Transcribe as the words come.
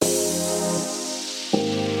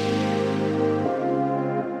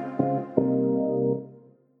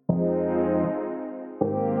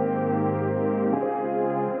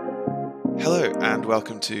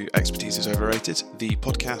welcome to Expertise is Overrated, the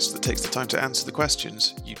podcast that takes the time to answer the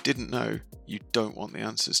questions you didn't know you don't want the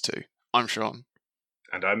answers to. I'm Sean.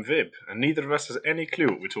 And I'm Vib, and neither of us has any clue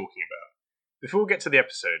what we're talking about. Before we get to the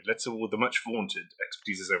episode, let's award the much vaunted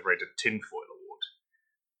Expertise is Overrated Tinfoil Award.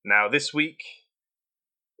 Now, this week,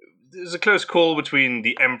 there's a close call between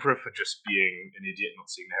the Emperor for just being an idiot, not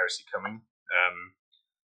seeing the heresy coming,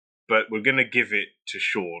 but we're going to give it to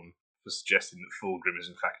Sean for suggesting that Fulgrim is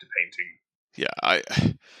in fact a painting. Yeah,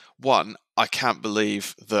 I can't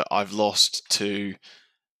believe that I've lost to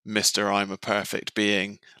Mr. I'm a Perfect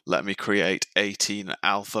Being, let me create 18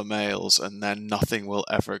 alpha males and then nothing will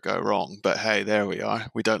ever go wrong. But hey, there we are.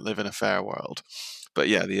 We don't live in a fair world. But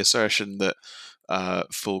yeah, the assertion that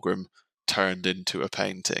Fulgrim turned into a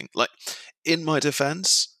painting. Like, in my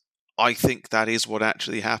defense, I think that is what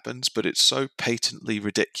actually happens, but it's so patently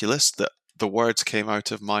ridiculous that the words came out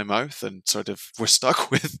of my mouth and sort of we're stuck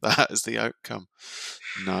with that as the outcome.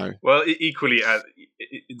 No. Well, equally,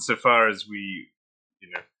 insofar as we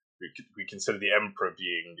consider the Emperor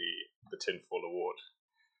being the Tinfoil Award,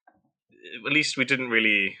 at least we didn't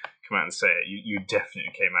really come out and say it. You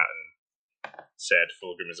definitely came out and said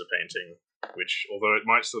Fulgrim is a painting, which, although it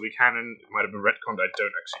might still be canon, it might have been retconned, I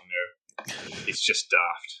don't actually know. It's just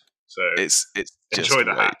daft. So it's enjoy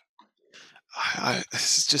the hat.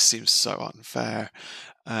 This just seems so unfair.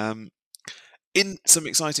 In some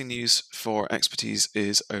exciting news for Expertise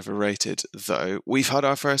is Overrated, though, we've had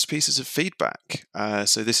our first pieces of feedback.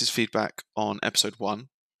 So this is feedback on episode 1,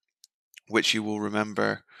 which you will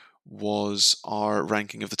remember was our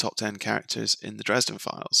ranking of the top 10 characters in the Dresden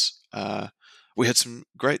Files. We had some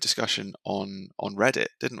great discussion on Reddit,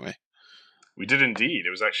 didn't we? We did indeed.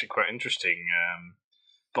 It was actually quite interesting.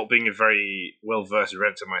 Not being a very well-versed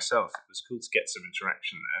Redditor myself, it was cool to get some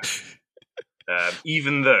interaction there.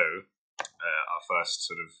 Even though our first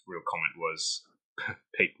sort of real comment was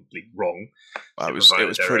patently wrong. It was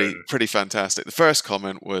pretty fantastic. The first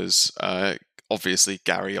comment was obviously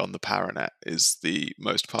Gary on the Paranet is the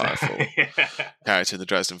most powerful character in the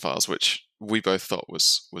Dresden Files, which we both thought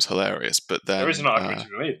was hilarious. But then there is an argument to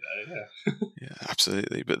be made there, yeah. Yeah,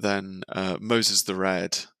 absolutely. But then Moses the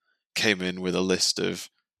Red came in with a list of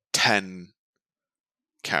 10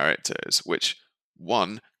 characters, which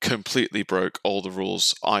one completely broke all the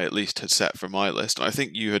rules I at least had set for my list, and I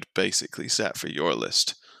think you had basically set for your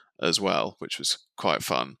list as well, which was quite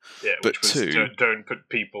fun. Yeah, but which was don't put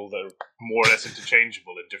people that are more or less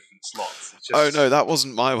interchangeable in different slots. Oh no, that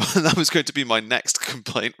wasn't my one. That was going to be my next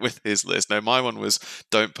complaint with his list. No, my one was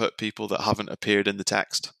don't put people that haven't appeared in the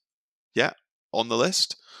text yet on the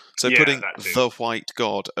list. So putting the White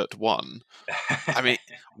God at 1. I mean,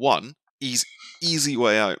 1, easy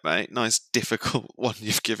way out, mate. Nice difficult one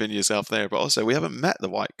you've given yourself there. But also, we haven't met the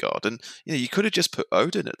White God, and you could have just put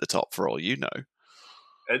Odin at the top for all you know.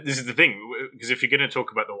 This is the thing, because if you're going to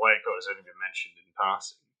talk about the White God, as only been mentioned in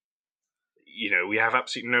passing, we have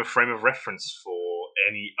absolutely no frame of reference for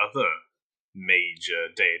any other major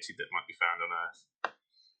deity that might be found on Earth.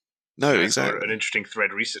 No, exactly. I saw an interesting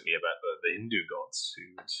thread recently about the Hindu gods who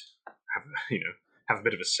would have a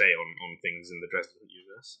bit of a say on things in the Dresden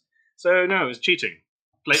universe. So no, it was cheating.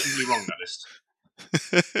 Blatantly wrong, that list.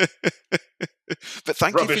 But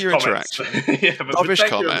thank you for your interaction. Rubbish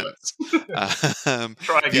comments.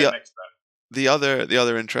 Try again next time. The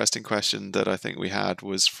other interesting question that I think we had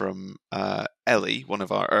was from Ellie, one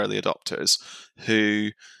of our early adopters,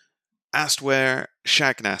 who asked where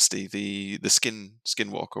Shagnasty, the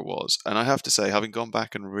skinwalker, was. And I have to say, having gone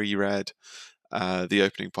back and reread the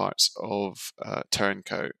opening parts of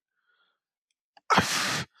Turncoat,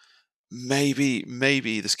 maybe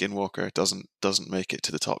the skinwalker doesn't make it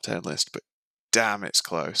to the top 10 list, but damn, it's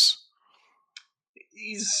close.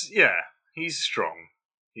 He's strong.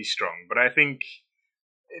 He's strong. But I think,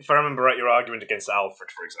 if I remember right, your argument against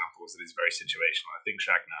Alfred, for example, was that he's very situational. I think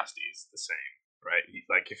Shagnasty is the same. Right,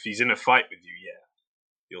 if he's in a fight with you,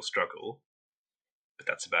 you'll struggle, but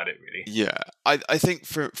that's about it, really. Yeah, I think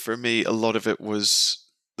for me, a lot of it was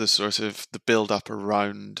the sort of the build up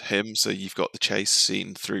around him. So you've got the chase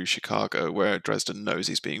scene through Chicago where Dresden knows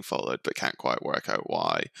he's being followed, but can't quite work out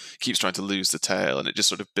why. Keeps trying to lose the tail, and it just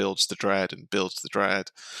sort of builds the dread,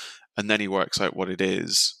 and then he works out what it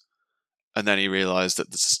is, and then he realized that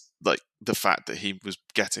the fact that he was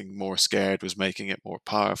getting more scared was making it more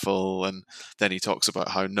powerful, and then he talks about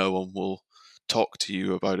how no one will talk to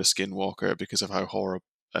you about a skinwalker because of how horrible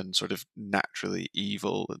and sort of naturally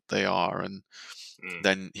evil they are, and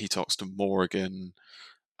then he talks to Morgan,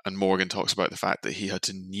 and Morgan talks about the fact that he had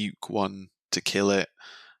to nuke one to kill it,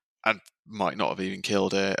 and might not have even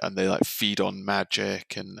killed it, and they feed on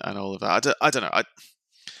magic and all of that. I don't know.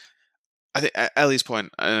 I think Ellie's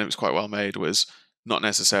point, and it was quite well made, was not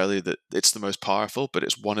necessarily that it's the most powerful, but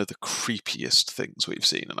it's one of the creepiest things we've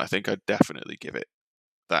seen, and I think I'd definitely give it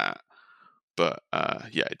that. But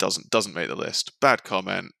yeah, it doesn't make the list. Bad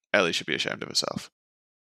comment. Ellie should be ashamed of herself.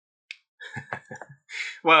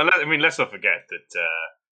 Well, I mean, let's not forget that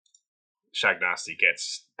Shag Nasty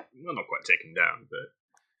gets, well, not quite taken down, but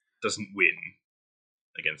doesn't win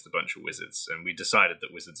against a bunch of wizards, and we decided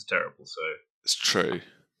that wizards are terrible, so It's true.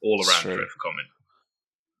 all It's around true. dreadful comment.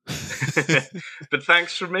 But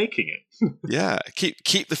thanks for making it. Yeah,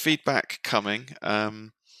 keep the feedback coming.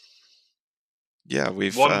 Yeah,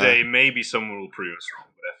 we've one day maybe someone will prove us wrong,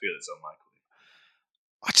 but I feel it's unlikely.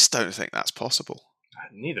 I just don't think that's possible.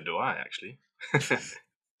 Neither do I, actually.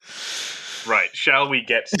 Right, shall we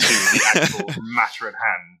get to the actual matter at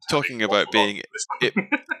hand? Talking about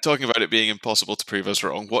it being impossible to prove us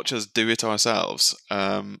wrong, watch us do it ourselves.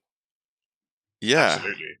 Yeah,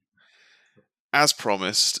 absolutely. As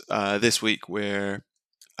promised, this week we're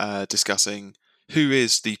discussing who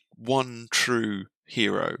is the one true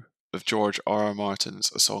hero of George R.R.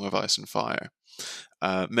 Martin's A Song of Ice and Fire,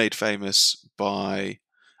 made famous by,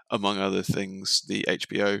 among other things, the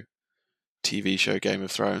HBO TV show Game of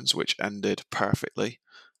Thrones, which ended perfectly.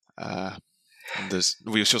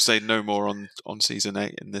 We shall say no more on season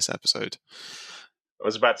 8 in this episode. I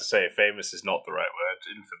was about to say famous is not the right word,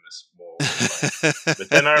 infamous more. But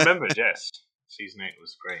then I remembered, yes, season 8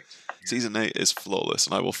 was great. Yeah. Season 8 is flawless,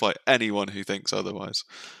 and I will fight anyone who thinks otherwise.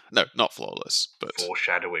 No, not flawless, but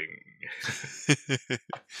foreshadowing.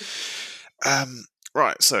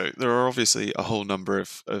 Right, so there are obviously a whole number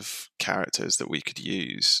of characters that we could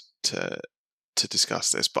use to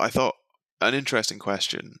discuss this, but I thought an interesting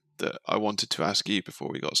question that I wanted to ask you before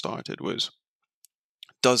we got started was,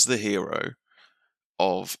 does the hero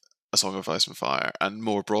of A Song of Ice and Fire, and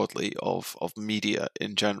more broadly of media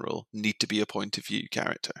in general, need to be a point of view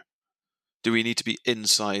character? Do we need to be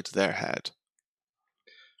inside their head?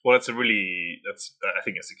 Well, I think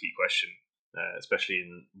that's a key question, especially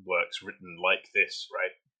in works written like this,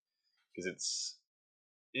 right? Because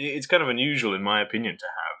it's kind of unusual, in my opinion, to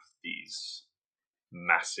have these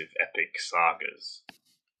massive epic sagas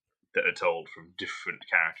that are told from different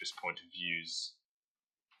characters' point of views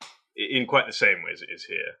in quite the same way as it is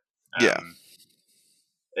here.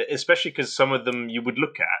 Especially because some of them you would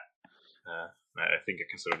look at, I think I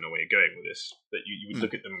can sort of know where you're going with this, that you would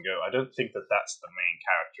look at them and go, I don't think that that's the main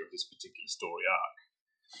character of this particular story arc.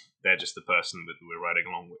 They're just the person that we're riding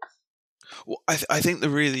along with. Well, I think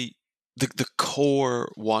the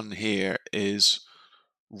core one here is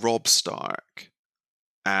Robb Stark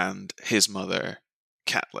and his mother,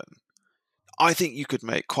 Catelyn. I think you could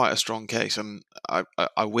make quite a strong case, and I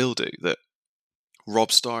will do, that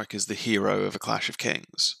Robb Stark is the hero of A Clash of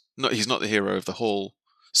Kings. No, he's not the hero of the whole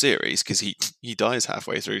series, because he dies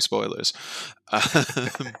halfway through, spoilers,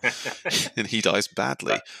 and he dies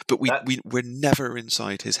badly. But we're never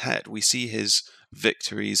inside his head. We see his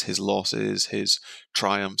victories, his losses, his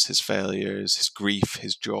triumphs, his failures, his grief,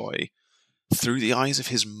 his joy, through the eyes of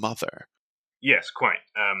his mother. Yes, quite.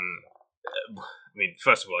 I mean,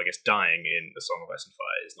 first of all, I guess dying in A Song of Ice and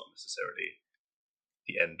Fire is not necessarily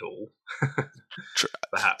the end all.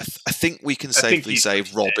 Perhaps. I think we can safely say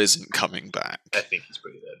Robb isn't coming back. I think he's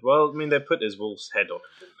pretty dead. Well, I mean, they put his wolf's head on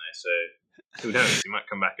him, didn't they? So who knows? He might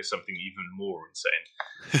come back as something even more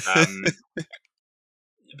insane.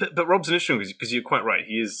 But Robb's an interesting, because you're quite right.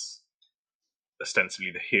 He is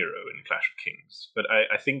ostensibly the hero in Clash of Kings. But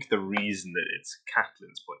I think the reason that it's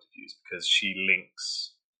Catelyn's point of view is because she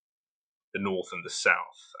links the North and the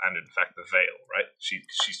South, and in fact the Vale, right?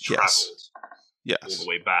 She's travelled all the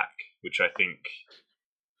way back, which I think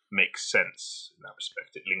makes sense in that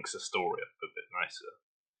respect. It links the story up a bit nicer.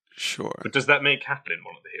 Sure. But does that make Catelyn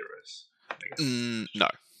one of the heroes? No.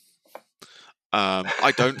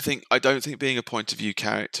 I don't think being a point of view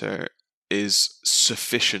character is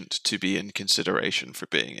sufficient to be in consideration for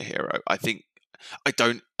being a hero. I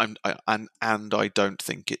don't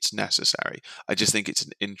think it's necessary. I just think it's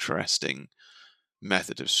an interesting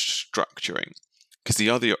method of structuring. Because the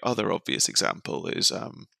other obvious example is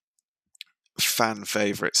fan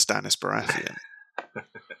favorite Stannis Baratheon.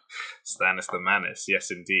 Stannis the Manus, yes,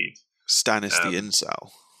 indeed. Stannis the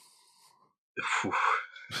incel.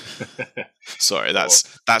 Sorry,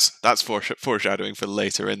 that's foreshadowing for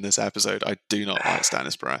later in this episode. I do not like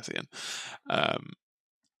Stannis Baratheon,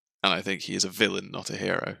 and I think he is a villain, not a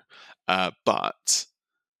hero. But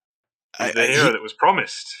he's the hero that was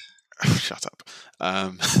promised. Shut up.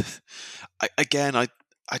 I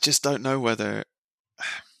just don't know whether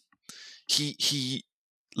he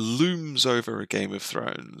looms over a Game of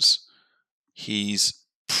Thrones. He's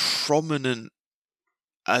prominent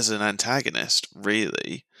as an antagonist,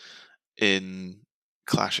 really, in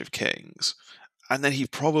Clash of Kings. And then he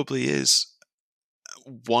probably is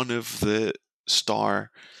one of the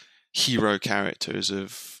star hero characters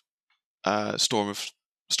of Storm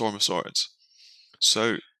of Swords.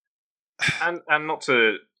 So, and not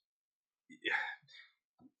to,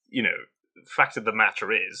 the fact of the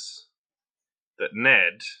matter is that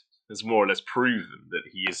Ned has more or less proven that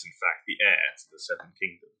he is in fact the heir to the Seven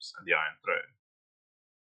Kingdoms and the Iron Throne.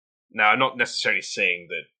 Now, I'm not necessarily saying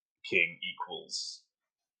that king equals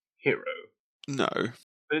hero. No.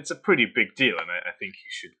 But it's a pretty big deal, and I think he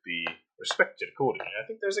should be respected accordingly. I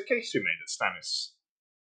think there's a case to be made that Stannis,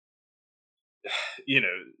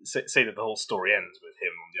 say that the whole story ends with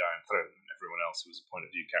him on the Iron Throne and everyone else who was a point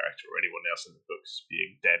of view character or anyone else in the books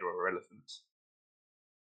being dead or irrelevant.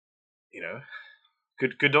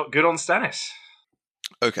 Good on Stannis.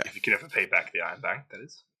 Okay. If you can ever pay back the Iron Bank, that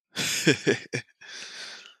is.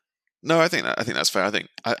 No, I think that's fair. I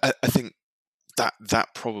think that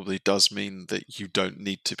probably does mean that you don't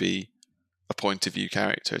need to be a point of view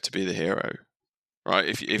character to be the hero, right?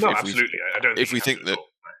 Absolutely. I don't. If we think that,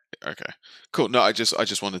 okay, cool. No, I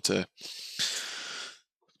just wanted to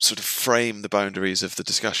sort of frame the boundaries of the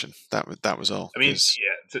discussion. That was all. I mean,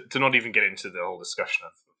 to not even get into the whole discussion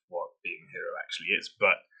of what being a hero actually is,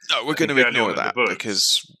 but no, we're going to ignore that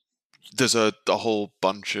because there's a whole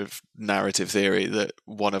bunch of narrative theory that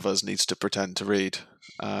one of us needs to pretend to read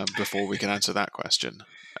before we can answer that question.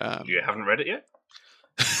 You haven't read it yet?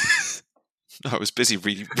 No, I was busy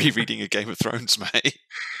rereading a Game of Thrones, mate.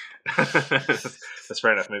 That's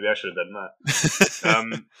fair enough. Maybe I should have done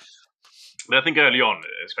that. But I think early on,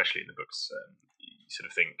 especially in the books, you sort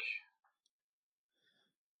of think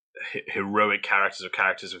heroic characters or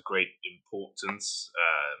characters of great importance.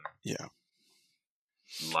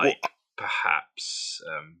 Perhaps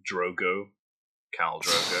Drogo, Khal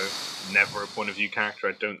Drogo. Never a point of view character.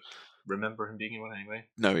 I don't remember him being one anyway.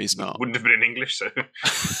 No, he's not. Wouldn't have been in English, so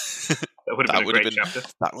that would have been a great chapter.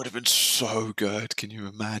 That would have been so good. Can you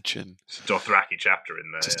imagine? It's a Dothraki chapter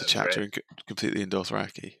in there. Just a chapter completely in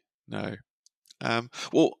Dothraki. No.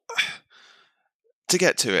 Well, to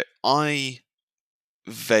get to it, I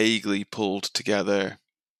vaguely pulled together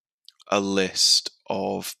a list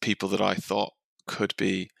of people that I thought could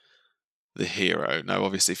be the hero. Now,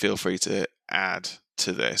 obviously, feel free to add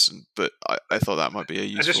to this, but I thought that might be a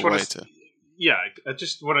useful way to... Yeah, I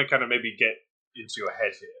just want to kind of maybe get into your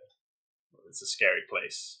head here. It's a scary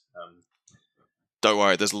place. Don't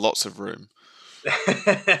worry, there's lots of room.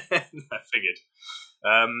 I figured.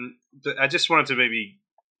 But I just wanted to maybe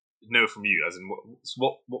know from you, as in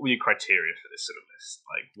what were your criteria for this sort of list?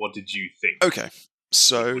 Like, what did you think? Okay,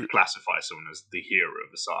 so would classify someone as the hero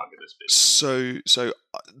of the saga. So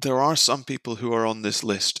there are some people who are on this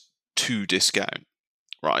list to discount,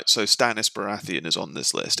 right? So Stannis Baratheon is on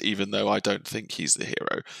this list, even though I don't think he's the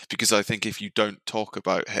hero, because I think if you don't talk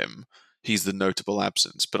about him, he's the notable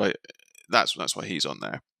absence. But that's why he's on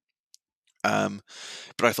there.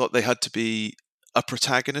 But I thought they had to be a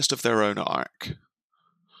protagonist of their own arc.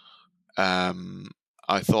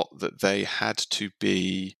 I thought that they had to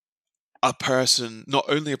be a person, not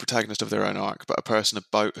only a protagonist of their own arc, but a person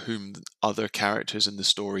about whom other characters in the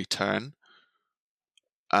story turn.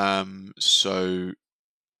 So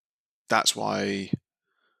that's why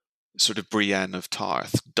sort of Brienne of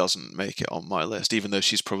Tarth doesn't make it on my list, even though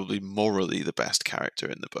she's probably morally the best character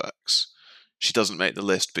in the books. She doesn't make the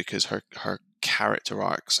list because her character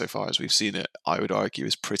arc, so far as we've seen it, I would argue,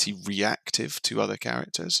 is pretty reactive to other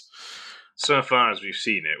characters. So far as we've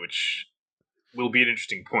seen it, which will be an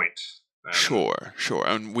interesting point. Sure.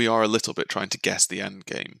 And we are a little bit trying to guess the end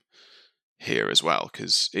game here as well,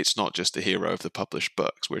 because it's not just the hero of the published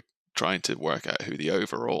books. We're trying to work out who the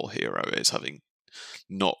overall hero is, having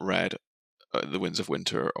not read The Winds of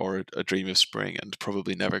Winter or A Dream of Spring, and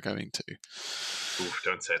probably never going to. Oof,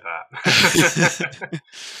 don't say that.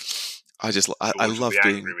 I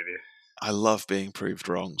love being proved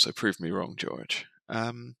wrong, so prove me wrong, George.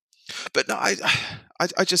 But no, I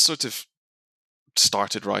just sort of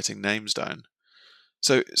started writing names down.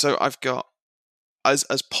 So I've got as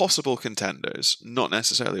possible contenders, not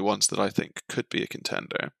necessarily ones that I think could be a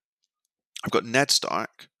contender. I've got Ned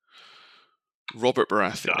Stark, Robert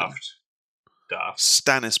Baratheon, Daft.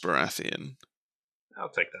 Stannis Baratheon. I'll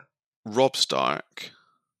take that. Robb Stark.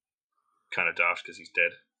 Kind of daft because he's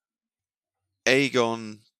dead.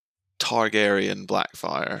 Aegon Targaryen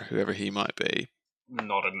Blackfyre, whoever he might be.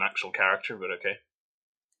 Not an actual character, but okay.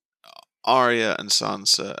 Arya and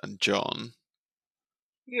Sansa and Jon.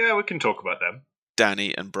 Yeah, we can talk about them.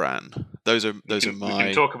 Dany and Bran. Those are my. We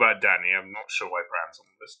can talk about Dany. I'm not sure why Bran's on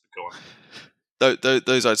the list. But go on.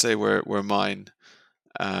 Those I'd say were mine.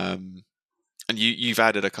 And you've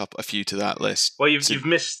added a few to that list. Well, you've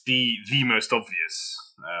missed the most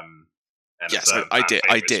obvious. Yes, I did.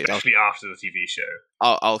 Especially after the TV show.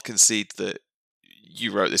 I'll concede that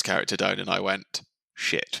you wrote this character down, and I went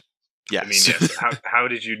shit. Yes. I mean, yes. How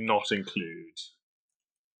did you not include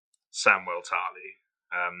Samwell Tarly?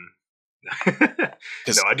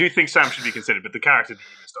 No, I do think Sam should be considered, but the character that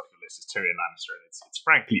you missed off your list is Tyrion Lannister, and it's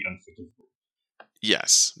frankly unforgivable.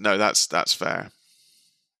 Yes, no, that's fair.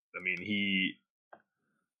 I mean, he,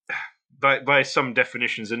 by some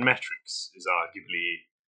definitions and metrics, is arguably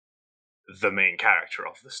the main character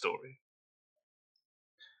of the story.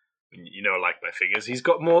 You know, like by figures, he's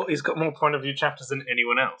got more point of view chapters than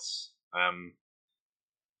anyone else.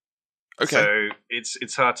 Okay, so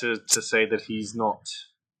it's hard to say that he's not.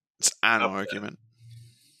 It's an argument.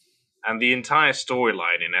 And the entire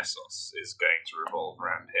storyline in Essos is going to revolve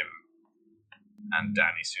around him and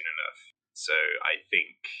Dany soon enough. So I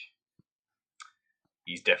think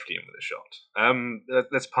he's definitely in with a shot.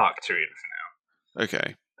 Let's park Tyrion for now.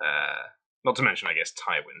 Okay. Not to mention, I guess,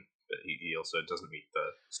 Tywin, but he also doesn't meet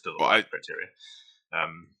the still alive criteria.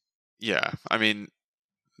 Yeah, I mean,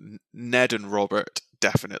 Ned and Robert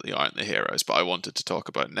definitely aren't the heroes, but I wanted to talk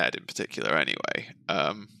about Ned in particular anyway.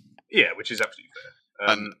 Yeah, which is absolutely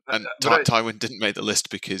fair. Tywin didn't make the list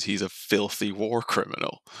because he's a filthy war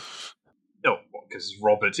criminal. No, because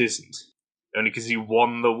Robert isn't. Only because he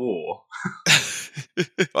won the war.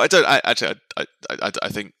 I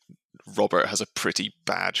think Robert has a pretty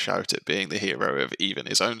bad shout at being the hero of even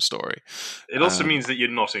his own story. It also means that you're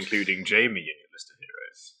not including Jaime in your list of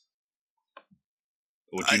heroes.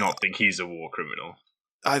 Or do you not think he's a war criminal?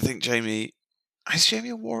 I think Jaime is Jaime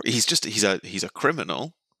a war. He's a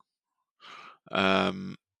criminal.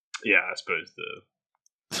 Yeah, I suppose the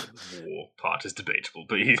war part is debatable,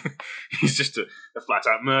 but he's just a flat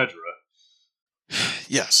out murderer.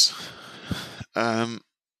 Yes.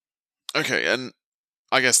 Okay, and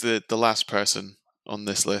I guess the last person on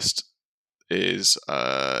this list is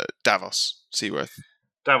Davos Seaworth.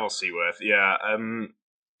 Davos Seaworth, yeah.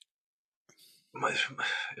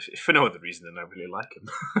 If for no other reason than I really like him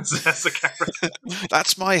as a character.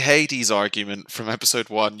 That's my Hades argument from episode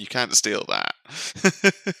 1. You can't steal that.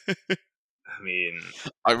 I mean,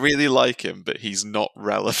 I really like him, but he's not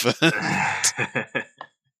relevant.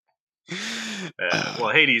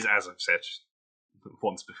 Well, Hades, as I've said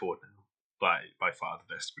once before now, by far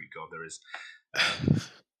the best Greek god there is.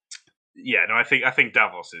 Yeah, no, I think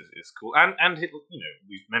Davos is cool, and you know,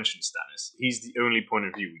 we've mentioned Stannis. He's the only point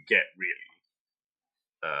of view we get really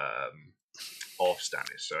of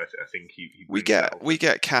Stannis. So I think we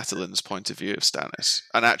get Catelyn's point of view of Stannis,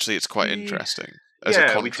 and actually, it's quite interesting as a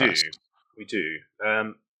contrast. We do.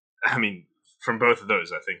 I mean, from both of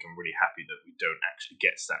those, I think I'm really happy that we don't actually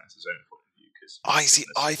get Stannis' own point of view. Because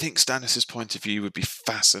I think Stannis' point of view would be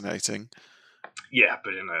fascinating. Yeah,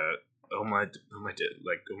 but in a oh my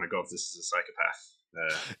god, this is a psychopath.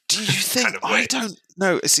 Do you think? Kind of I don't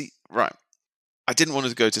know. See, right. I didn't want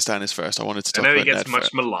to go to Stannis first. I wanted to talk about Ned. I know he gets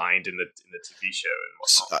much maligned in the TV show and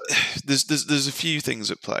whatnot. There's a few things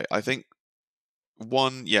at play. I think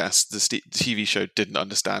one, yes, the TV show didn't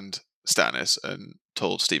understand Stannis and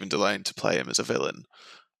told Stephen Delane to play him as a villain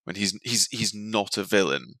when he's not a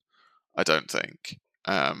villain. I don't think,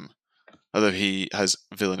 although he has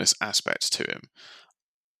villainous aspects to him.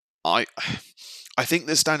 I think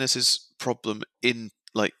that Stannis' problem in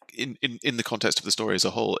the context of the story as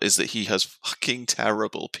a whole is that he has fucking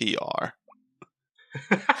terrible PR.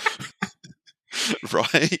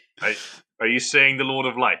 Right? Are you saying the Lord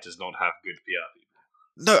of Light does not have good PR people?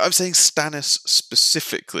 No, I'm saying Stannis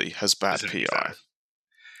specifically has bad PR.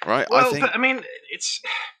 Right? Well, I mean, it's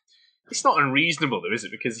not unreasonable though, is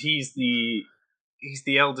it? Because he's the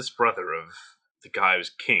eldest brother of the guy who's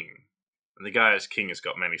king. And the guy as king has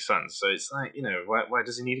got many sons, so it's like, you know, why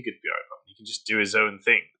does he need a good PR partner? He can just do his own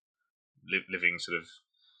thing, living sort of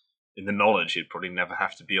in the knowledge he'd probably never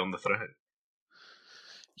have to be on the throne.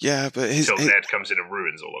 Yeah, but Ned comes in and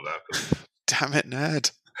ruins all of that. Damn it, Ned!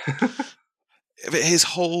 But his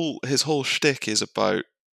whole shtick is about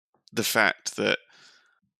the fact that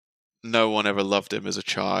no one ever loved him as a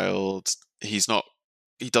child. He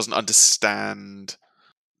doesn't understand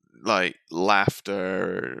like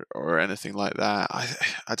laughter or anything like that.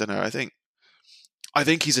 I don't know. I think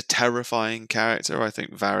he's a terrifying character. I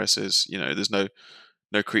think Varys is, you know, there's no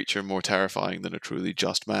creature more terrifying than a truly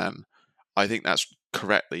just man. I think that's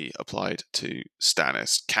correctly applied to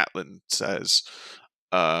Stannis. Catelyn says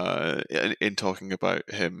in talking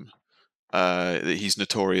about him that he's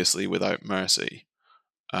notoriously without mercy.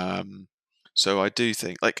 So I do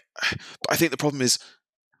think, but I think the problem is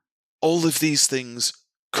all of these things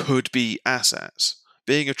could be assets.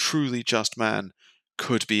 Being a truly just man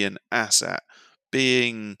could be an asset.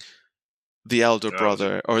 Being the elder No,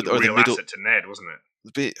 brother it was a or the real middle, asset to Ned, wasn't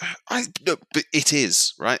it? no, but it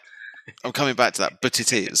is right. I'm coming back to that, but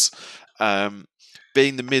it is.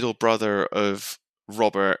 Being the middle brother of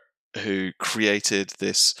Robert, who created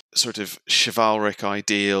this sort of chivalric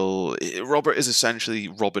ideal. Robert is essentially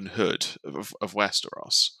Robin Hood of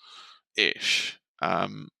Westeros, ish.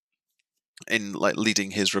 In like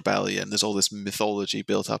leading his rebellion, there's all this mythology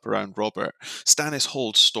built up around Robert. Stannis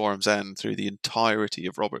holds Storm's End through the entirety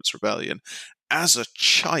of Robert's rebellion. As a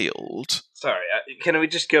child, Sorry, can we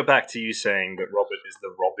just go back to you saying that Robert is the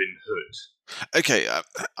Robin Hood? okay,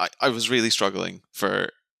 I was really struggling for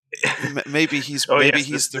maybe he's Oh maybe yes,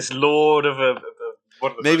 he's this lord of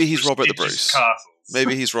one of the maybe most he's Robert the prestigious Bruce. castles.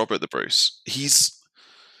 Maybe he's Robert the Bruce.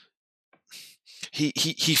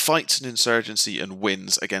 He fights an insurgency and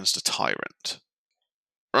wins against a tyrant.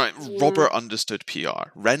 Right, Robert understood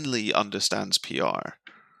PR. Renly understands PR.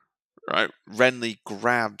 Right, Renly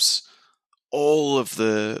grabs all of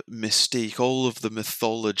the mystique, all of the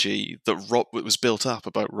mythology that was built up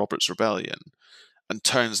about Robert's rebellion, and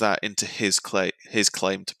turns that into his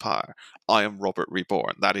claim to power. I am Robert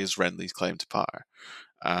Reborn. That is Renly's claim to power.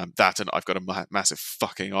 That and I've got a massive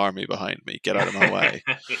fucking army behind me. Get out of my way.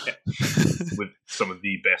 Yeah. With some of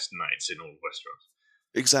the best knights in all of Westeros.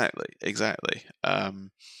 Exactly.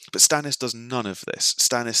 But Stannis does none of this.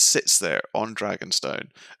 Stannis sits there on Dragonstone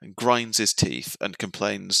and grinds his teeth and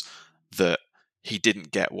complains that he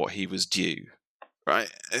didn't get what he was due.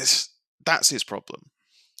 Right? That's his problem.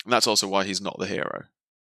 And that's also why he's not the hero.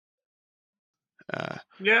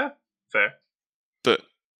 Yeah, fair. But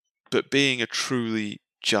being a truly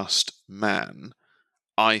just man,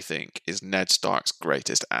 I think, is Ned Stark's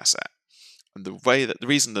greatest asset. And the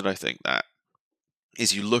reason that I think that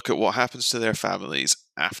is you look at what happens to their families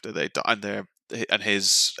after they die, and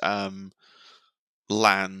his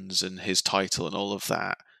lands and his title and all of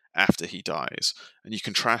that after he dies, and you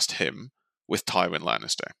contrast him with Tywin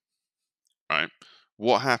Lannister. Right?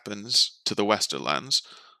 What happens to the Westerlands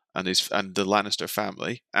and the Lannister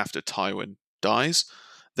family after Tywin dies?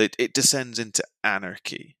 That it descends into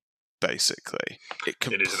anarchy. Basically, It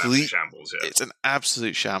is an absolute shambles. Yeah, it's an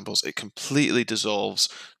absolute shambles. It completely dissolves.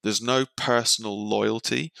 There's no personal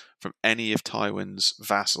loyalty from any of Tywin's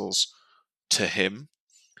vassals to him.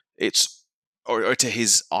 It's or to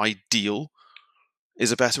his ideal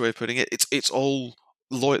is a better way of putting it. It's all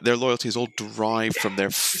their loyalty is all derived from their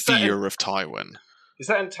fear of Tywin. Is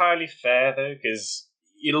that entirely fair though? Because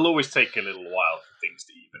it'll always take a little while for things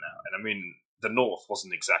to even out. And I mean, the North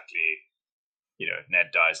wasn't exactly,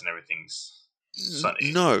 Ned dies and everything's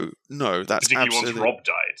sunny. No, that's particularly absolutely once Rob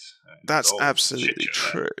died. That's absolutely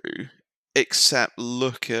true. Except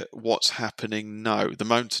look at what's happening now. The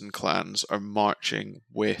Mountain Clans are marching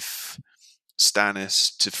with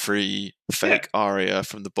Stannis to free fake Arya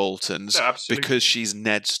from the Boltons because she's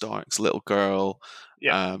Ned Stark's little girl.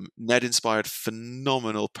 Yeah. Ned inspired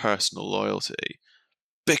phenomenal personal loyalty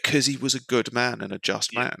because he was a good man and a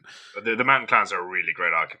just man. The Mountain Clans are a really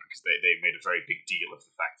great argument because they made a very big deal of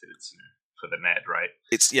the fact that it's for the Ned, right?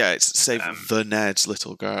 It's save the Ned's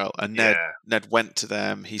little girl, and Ned went to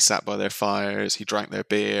them. He sat by their fires. He drank their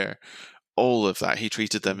beer. All of that. He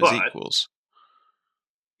treated them as equals.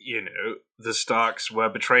 The Starks were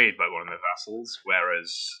betrayed by one of their vassals,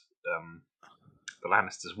 whereas the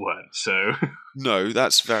Lannisters weren't. So no,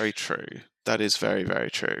 that's very true. That is very,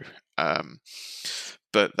 very true.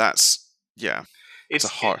 But that's it's a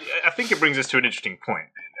harsh. I think it brings us to an interesting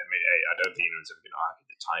point. I mean, I don't think anyone's ever going to argue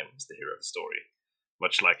that Tywin's the hero of the story,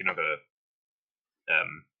 much like another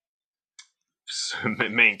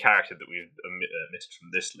main character that we've omitted from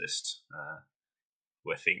this list,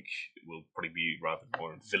 who I think will probably be rather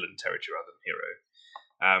more in villain territory rather than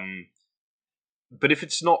hero. But if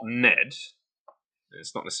it's not Ned,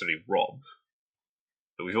 it's not necessarily Rob,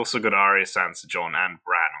 but we've also got Arya, Sansa, Jon, and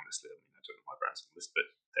Bran on this list. I don't know why Bran's on this, but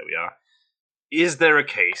there we are. Is there a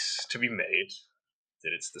case to be made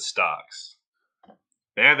that it's the Starks?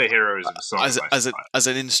 They're the heroes of the Song of Ice and Fire. As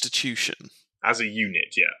an institution, as a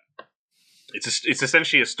unit, yeah. It's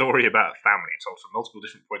essentially a story about a family told from multiple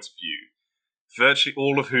different points of view, virtually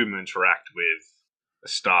all of whom interact with a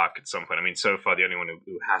Stark at some point. I mean, so far the only one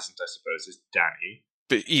who hasn't, I suppose, is Dany.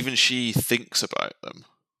 But even she thinks about them.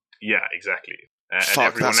 Yeah, exactly.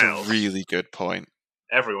 Fuck, and that's a really good point.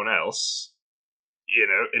 Everyone else,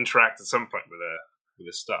 interact at some point with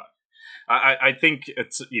a Stark. I think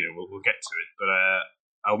it's we'll get to it, but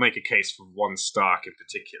I'll make a case for one Stark in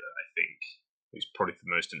particular. I think who's probably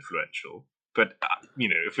the most influential, But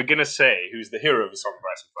if we're gonna say who's the hero of A Song of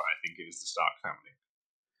Ice and Fire, I think it was the Stark family.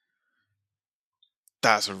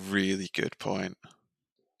 That's a really good point.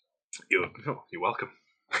 You're welcome.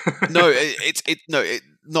 No,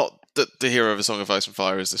 not that the hero of A Song of Ice and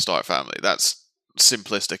Fire is the Stark family. That's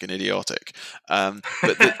simplistic and idiotic.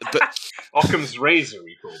 But Occam's razor,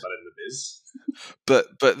 we call that in the biz. But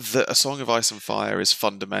A Song of Ice and Fire is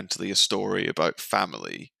fundamentally a story about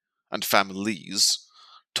family and families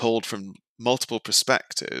told from multiple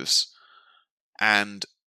perspectives and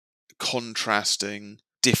contrasting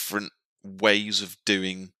different ways of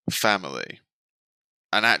doing family.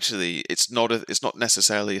 And actually, it's not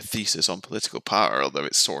necessarily a thesis on political power, although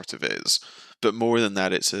it sort of is. But more than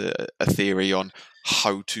that, it's a theory on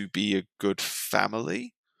how to be a good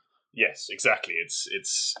family. Yes, exactly.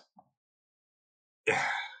 It's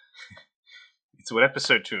what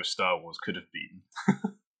Episode 2 of Star Wars could have been.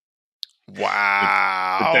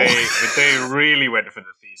 Wow! But they really went for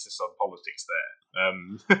the thesis on politics there.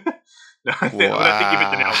 No, I think you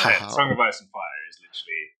hit the nail on the head. Song of Ice and Fire is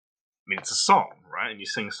literally, it's a song, right? And you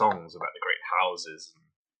sing songs about the great houses and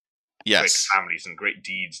great families and great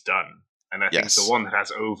deeds done. And I think it's the one that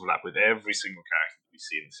has overlap with every single character that we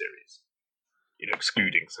see in the series.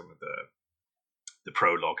 Excluding some of the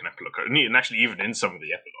prologue and epilogue. And actually, even in some of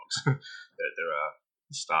the epilogues, there are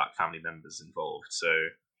Stark family members involved. So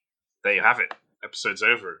there you have it. Episode's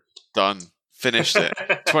over. Done. Finished it.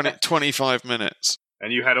 25 minutes.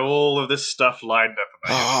 And you had all of this stuff lined up.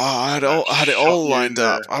 I had it all lined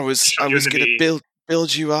up. I was going to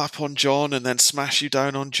build you up on Jon and then smash you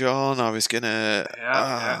down on Jon. I was going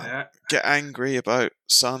to get angry about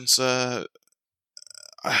Sansa.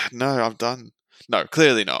 No, I'm done. No,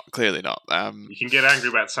 clearly not. Clearly not. You can get angry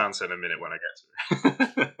about Sansa in a minute when I get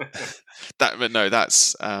to it.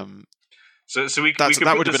 That's.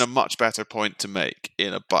 That would have been a much better point to make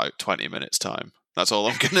in about 20 minutes' time. That's all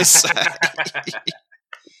I'm going to say.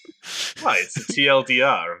 Well, it's the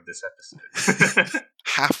TLDR of this episode.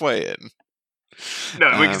 Halfway in.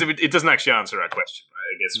 No, because it doesn't actually answer our question,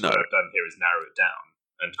 right? I guess what I've done here is narrow it down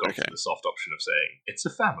and gone for the soft option of saying it's a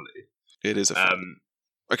family. It is a family.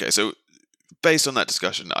 Okay, so based on that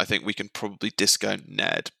discussion, I think we can probably discount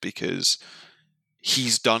Ned because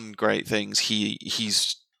he's done great things. He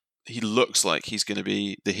looks like he's going to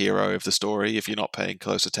be the hero of the story if you're not paying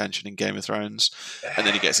close attention in Game of Thrones, and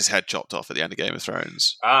then he gets his head chopped off at the end of Game of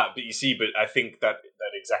Thrones. But I think that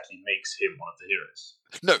exactly makes him one of the heroes.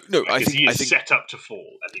 No, I think he is set up to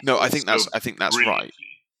fall. I think that's right.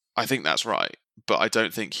 I think that's right, but I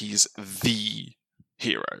don't think he's the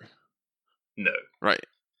hero. No, right.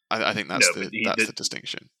 I think that's the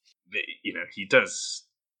distinction. He does.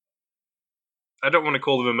 I don't want to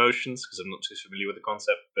call them emotions because I'm not too familiar with the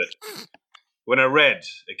concept, but when I read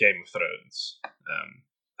A Game of Thrones,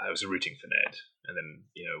 I was rooting for Ned, and then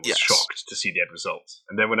was shocked to see the end result.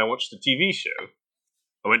 And then when I watched the TV show,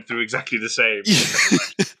 I went through exactly the same.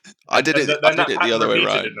 I did it the other way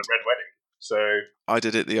around. In the Red Wedding, so I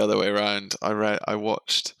did it the other way around. I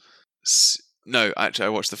watched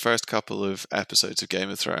the first couple of episodes of Game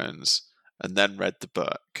of Thrones, and then read the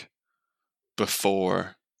book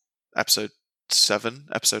before episode 7,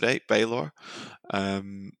 episode 8, Baelor,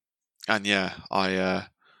 and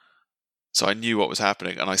so I knew what was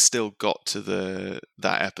happening, and I still got to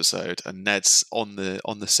that episode, and Ned's on the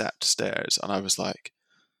sept stairs, and I was like,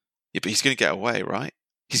 yeah, but he's going to get away, right?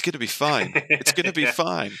 He's going to be fine. It's going to be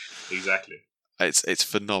fine. Exactly. It's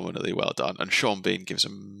phenomenally well done, and Sean Bean gives a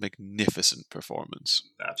magnificent performance.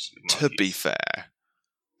 Absolutely. To be fair,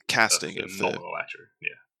 casting of the actor,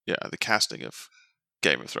 the casting of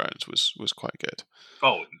Game of Thrones was quite good.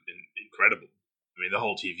 Oh, incredible! I mean, the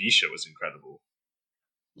whole TV show was incredible.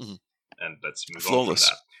 Mm-hmm. And let's move Flawless.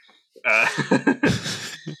 on from that.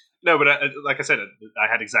 No, but like I said, I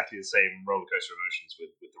had exactly the same roller coaster emotions with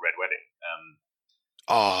the Red Wedding.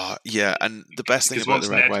 And the best thing about the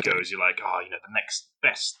Red Wedding goes, you're like, the next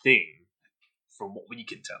best thing, from what we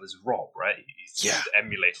can tell, is Robb, right? He's to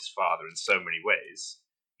emulate his father in so many ways.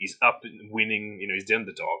 He's up and winning, he's the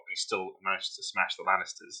underdog, but he still managed to smash the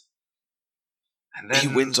Lannisters. And then, he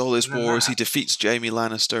wins all his wars. He defeats Jaime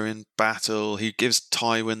Lannister in battle. He gives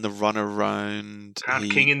Tywin the runaround.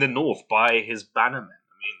 Crowned King in the North by his bannermen.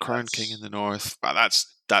 Crowned King in the North. Well,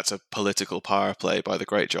 that's a political power play by the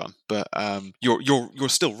great Jon. But you're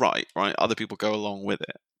still right? Other people go along with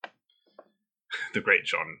it. The great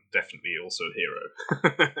Jon, definitely also a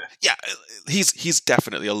hero. Yeah, he's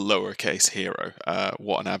definitely a lowercase hero.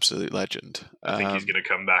 What an absolute legend. I think he's going to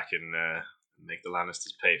come back and make the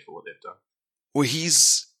Lannisters pay for what they've done. Well,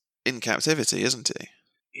 he's in captivity, isn't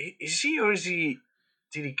he? Is he, or is he?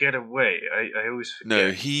 Did he get away? I always forget.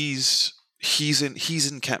 No, he's He's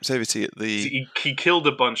in captivity at the He killed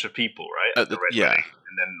a bunch of people, right? At the Red yeah. Wedding.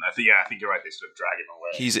 And then I think you're right, they sort of drag him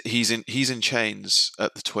away. He's in chains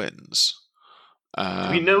at the Twins. Do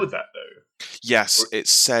we know that though? Yes,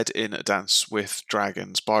 it's said in A Dance with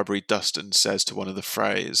Dragons. Barbary Dustin says to one of the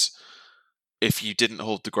Freys, if you didn't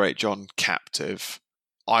hold the Great John captive,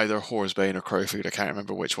 either Horsebane or Crowfoot, I can't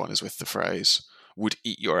remember which one is with the Freys, would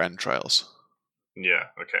eat your entrails. Yeah,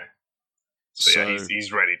 okay. So yeah,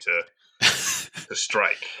 he's ready to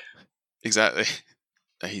strike. Exactly.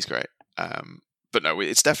 He's great. But no,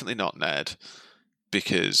 it's definitely not Ned,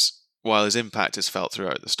 because while his impact is felt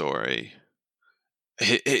throughout the story,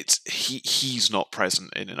 he's not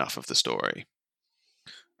present in enough of the story,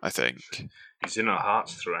 I think. He's in our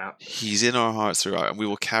hearts throughout. He's in our hearts throughout, and we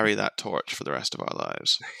will carry that torch for the rest of our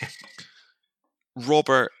lives.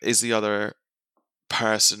 Robert is the other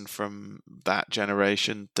person from that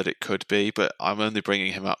generation that it could be, but I'm only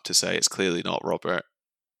bringing him up to say it's clearly not Robert.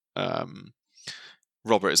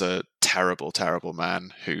 Robert is a terrible, terrible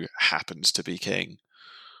man who happens to be king.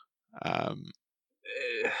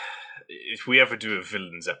 If we ever do a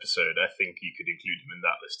villains episode, I think you could include him in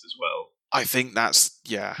that list as well. I think that's,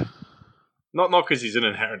 yeah. Not because he's an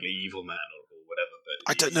inherently evil man or whatever, but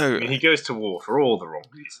I don't know. I mean, he goes to war for all the wrong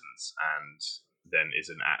reasons, and then is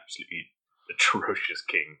an absolutely atrocious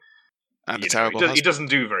king. And a terrible husband. He doesn't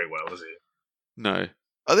do very well, does he? No.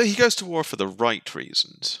 Although he goes to war for the right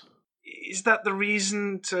reasons. Is that the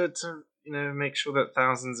reason to make sure that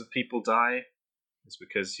thousands of people die? It's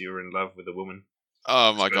because you're in love with a woman?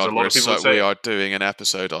 Oh my god, we are doing an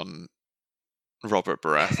episode on Robert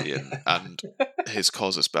Baratheon and his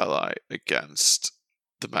casus belli against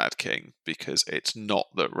the Mad King, because it's not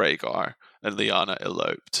that Rhaegar and Lyanna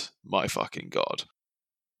eloped. My fucking god.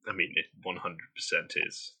 I mean, it 100%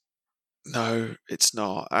 is. No, it's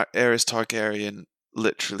not. Aerys Targaryen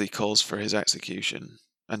literally calls for his execution,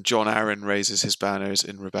 and Jon Arryn raises his banners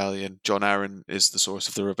in rebellion. Jon Arryn is the source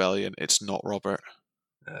of the rebellion. It's not Robert.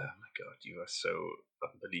 Oh my god, you are so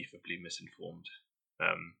unbelievably misinformed.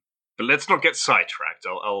 But let's not get sidetracked.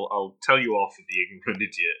 I'll tell you off for being an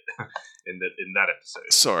idiot in that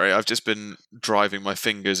episode. Sorry, I've just been driving my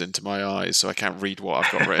fingers into my eyes so I can't read what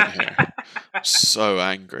I've got written here. I'm so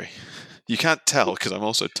angry. You can't tell because I'm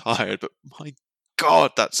also tired, but my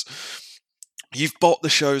god, you've bought the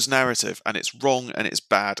show's narrative and it's wrong and it's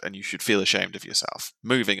bad and you should feel ashamed of yourself.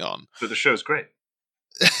 Moving on. But the show's great.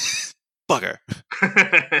 Bugger.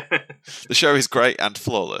 The show is great and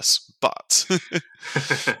flawless, but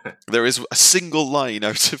there is a single line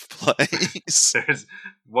out of place. There's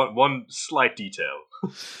one slight detail.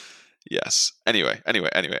 Yes. Anyway.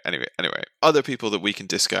 Other people that we can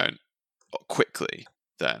discount quickly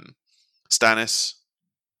then. Stannis,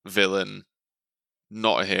 villain,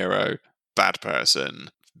 not a hero, bad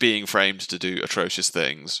person, being framed to do atrocious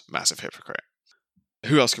things, massive hypocrite.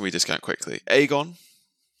 Who else can we discount quickly? Aegon,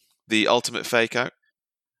 the ultimate fake out.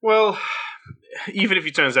 Well, even if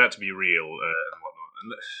he turns out to be real and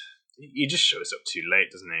whatnot, he just shows up too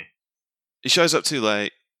late, doesn't he? He shows up too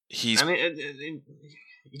late. You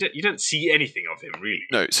don't see anything of him, really.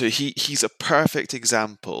 No, so he's a perfect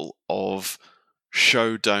example of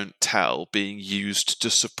show don't tell being used to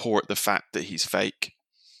support the fact that he's fake.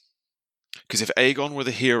 Because if Aegon were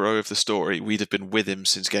the hero of the story, we'd have been with him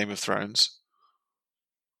since Game of Thrones.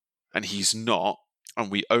 And he's not,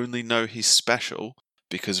 and we only know he's special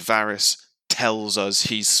because Varys tells us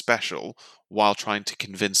he's special while trying to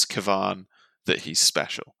convince Kavan that he's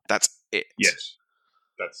special. That's it. Yes,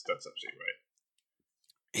 that's absolutely right.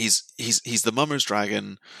 He's the Mummer's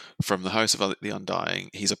dragon from the House of the Undying.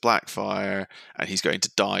 He's a Blackfire, and he's going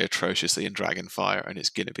to die atrociously in Dragonfire, and it's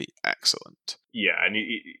going to be excellent. Yeah, and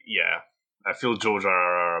I feel George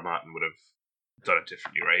R.R. Martin would have done it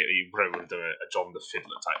differently, right? He probably would have done a John the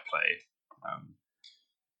Fiddler type play,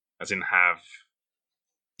 as in have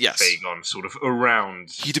Aegon sort of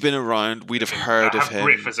around. He'd have been around. We'd have heard of him.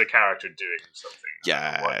 Griff as a character doing something.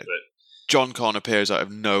 Yeah, but Jon Con appears out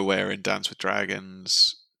of nowhere in Dance with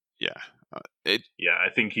Dragons. Yeah, I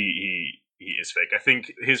think he is fake. I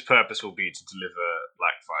think his purpose will be to deliver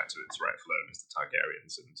Blackfire to its rightful owners, the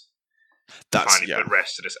Targaryens, and finally put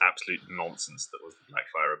rest to this absolute nonsense that was the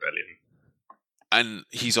Blackfire Rebellion. And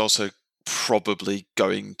he's also probably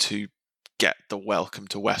going to get the welcome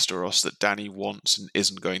to Westeros that Dany wants and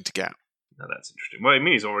isn't going to get. Now that's interesting. Well, I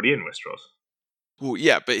mean, he's already in Westeros. Well,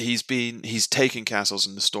 yeah, but he's taken castles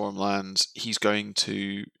in the Stormlands. He's going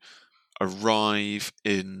to arrive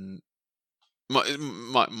in.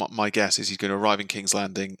 My guess is he's going to arrive in King's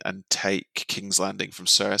Landing and take King's Landing from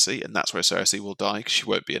Cersei, and that's where Cersei will die because she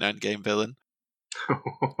won't be an endgame villain.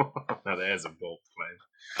 Now there's a bold claim.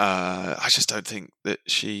 I just don't think that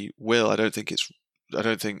she will. I don't think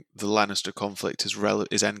the Lannister conflict is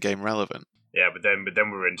endgame relevant. Yeah, but then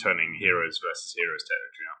we're entering heroes versus heroes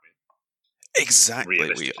territory, aren't we?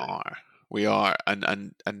 Exactly, we are,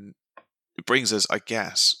 and it brings us, I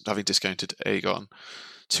guess, having discounted Aegon,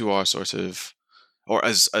 to our sort of, or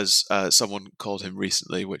as someone called him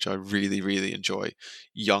recently, which I really really enjoy,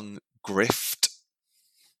 young Grift.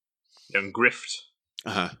 Young Grift.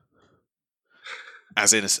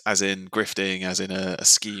 As in grifting, as in a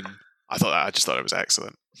scheme. I just thought it was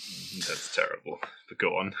excellent. That's terrible. But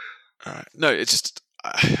go on. All right. No, it's just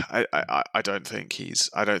I don't think he's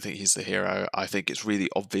the hero. I think it's really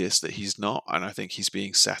obvious that he's not, and I think he's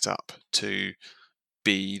being set up to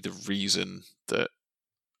be the reason that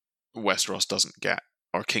Westeros doesn't get,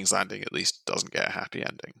 or King's Landing at least doesn't get a happy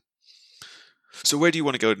ending. So where do you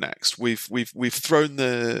want to go next? We've thrown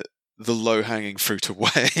the low hanging fruit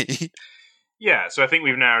away. Yeah, so I think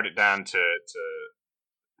we've narrowed it down to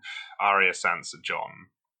Arya, Sansa, Jon,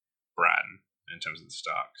 Bran in terms of the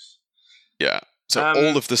Starks. Yeah. So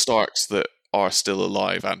all of the Starks that are still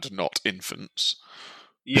alive and not infants.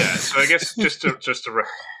 Yeah. So I guess just to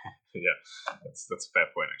yeah, that's a fair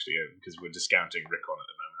point actually, because we're discounting Rickon at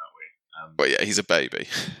the moment, aren't we? But yeah, he's a baby.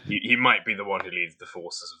 He might be the one who leads the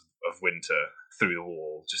forces of Winter through the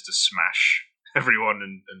wall just to smash everyone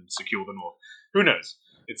and secure the north. Who knows?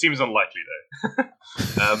 It seems unlikely though.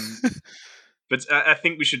 But I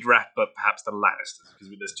think we should wrap up perhaps the Lannisters,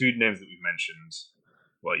 because there's two names that we've mentioned.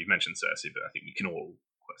 Well, you've mentioned Cersei, but I think we can all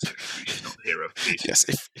quite say she's not the hero of the piece. Yes,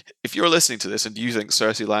 if you're listening to this and you think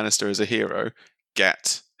Cersei Lannister is a hero,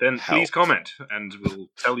 then help. Please comment, and we'll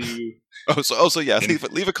tell you. Also, yeah,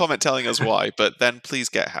 leave a comment telling us why, but then please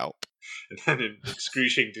get help. And then in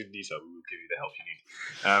excruciating detail, we will give you the help you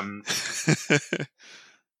need.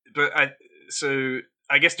 But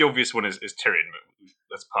I guess the obvious one is Tyrion. But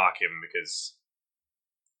let's park him because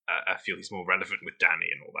I feel he's more relevant with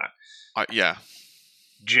Dany and all that. Yeah.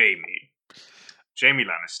 Jaime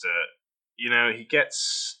Lannister, he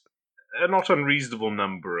gets a not unreasonable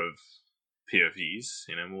number of POVs,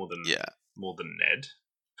 more than Ned.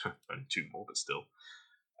 Only two more, but still.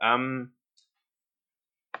 He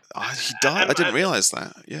does. I didn't realize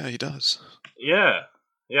that. Yeah, he does. Yeah,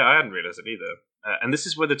 I hadn't realized it either. And this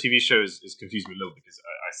is where the TV show is confused me a little, because I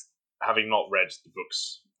having not read the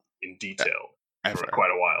books in detail for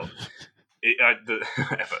quite a while,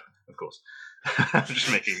 ever, of course. I'm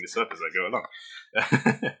just making this up as I go along.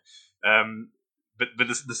 But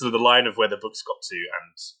this is the line of where the books got to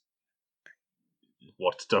and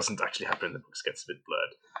what doesn't actually happen in the books gets a bit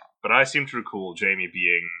blurred. But I seem to recall Jaime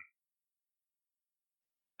being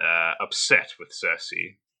upset with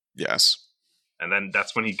Cersei. Yes. And then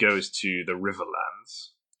that's when he goes to the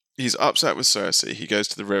Riverlands. He's upset with Cersei. He goes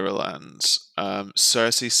to the Riverlands.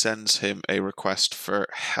 Cersei sends him a request for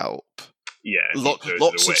help. Yeah,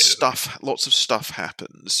 lots of stuff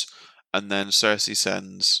happens, and then Cersei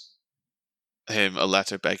sends him a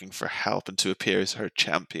letter begging for help and to appear as her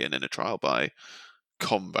champion in a trial by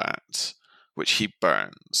combat, which he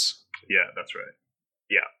burns. Yeah, that's right.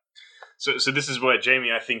 Yeah. So this is where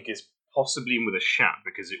Jaime, I think, is possibly in with a shout,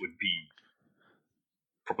 because it would be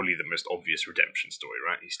probably the most obvious redemption story,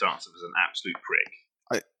 right? He starts off as an absolute prick.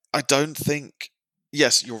 I don't think.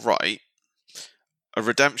 Yes, you're right. A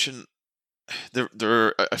redemption.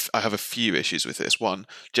 I have a few issues with this. One,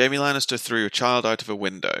 Jaime Lannister threw a child out of a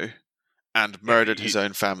window and murdered his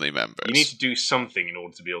own family members. You need to do something in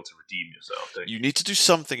order to be able to redeem yourself, don't you? You need to do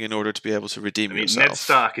something in order to be able to redeem yourself. Ned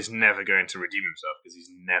Stark is never going to redeem himself because he's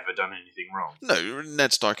never done anything wrong. No,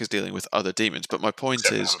 Ned Stark is dealing with other demons, but my point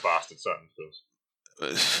Except is... to have a bastard son, of course.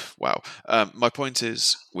 Wow. My point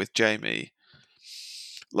is, with Jaime,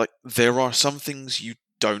 there are some things you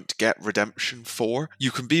don't get redemption for.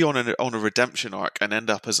 You can be on a redemption arc and end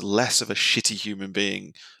up as less of a shitty human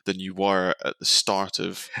being than you were at the start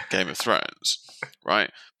of Game of Thrones,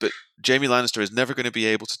 right? But Jaime Lannister is never going to be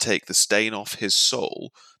able to take the stain off his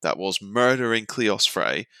soul that was murdering Cleos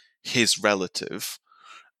Frey, his relative,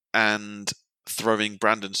 and throwing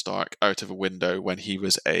Brandon Stark out of a window when he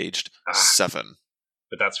was aged 7.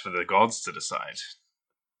 But that's for the gods to decide.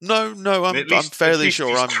 No, I'm fairly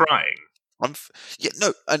sure he's trying.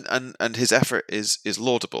 And his effort is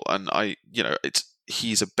laudable, and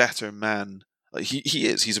he's a better man.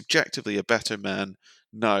 He's objectively a better man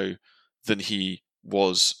now than he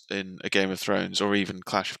was in a Game of Thrones or even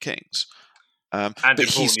Clash of Kings. And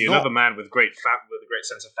importantly, another man with a great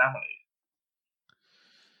sense of family.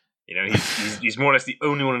 He's more or less the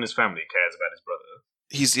only one in his family who cares about his brother.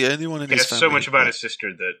 He's the only one in his family. He cares so much about his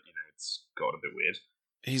sister that it's got a bit weird.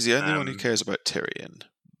 He's the only one who Um, cares about Tyrion.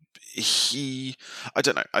 I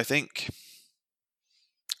don't know. I think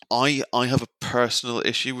I have a personal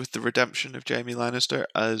issue with the redemption of Jaime Lannister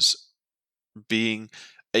as being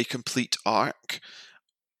a complete arc.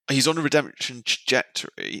 He's on a redemption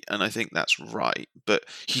trajectory, and I think that's right. But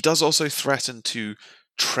he does also threaten to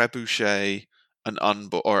trebuchet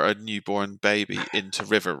a newborn baby into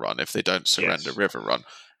Riverrun if they don't surrender yes, Riverrun,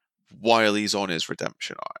 while he's on his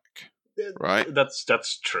redemption arc. Right?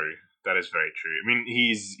 that's true. That is very true. I mean,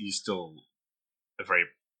 he's still a very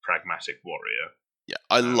pragmatic warrior. Yeah,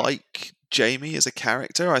 I like Jaime as a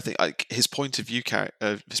character. I think his point of view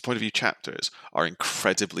chapters are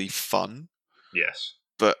incredibly fun. Yes,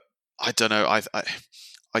 But I don't know.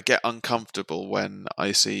 I get uncomfortable when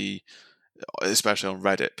I see, especially on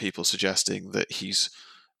Reddit, people suggesting that he's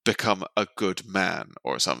become a good man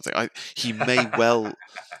or something. He may well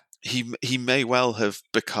he may well have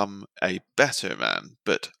become a better man,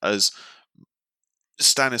 but as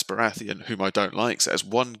Stannis Baratheon, whom I don't like, says,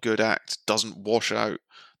 one good act doesn't wash out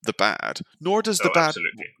the bad, nor does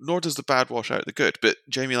absolutely. the bad wash out the good. But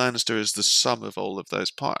Jaime Lannister is the sum of all of those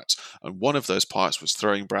parts, and one of those parts was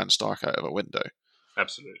throwing Bran Stark out of a window.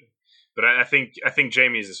 Absolutely. But I think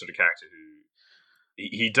Jaime is the sort of character who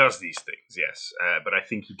he does these things, yes, but I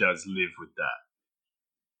think he does live with that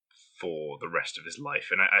for the rest of his life,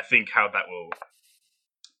 and I think how that will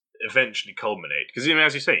eventually culminate, because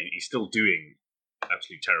as you say, he's still doing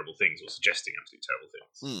absolutely terrible things or suggesting absolutely terrible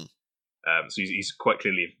things. So he's quite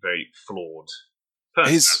clearly a very flawed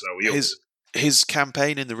person. His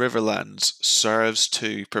campaign in the Riverlands serves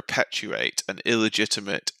to perpetuate an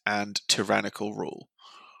illegitimate and tyrannical rule.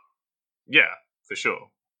 Yeah, for sure.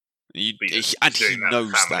 He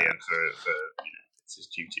knows that. And for it's his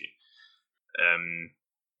duty.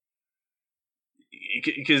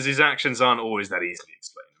 Because his actions aren't always that easily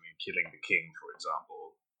explained. I mean, killing the king, for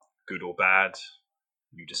example, good or bad,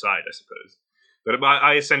 you decide, I suppose. But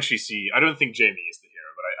I essentially see, I don't think Jaime is the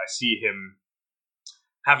hero, but I see him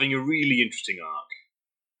having a really interesting arc,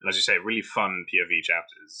 and as you say, really fun POV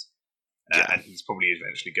chapters. And he's probably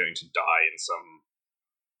eventually going to die in some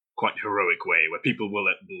quite heroic way, where people will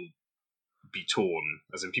be torn,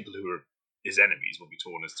 as in people who are his enemies will be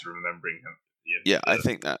torn as to remembering him. I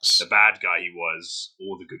think that's the bad guy he was,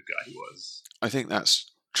 or the good guy he was. I think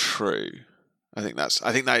that's true. I think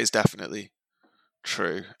that is definitely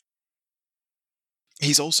true.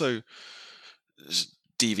 He's also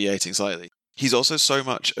deviating slightly. He's also so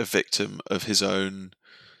much a victim of his own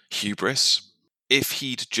hubris. If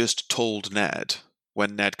he'd just told Ned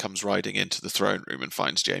when Ned comes riding into the throne room and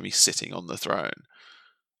finds Jaime sitting on the throne,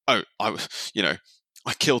 I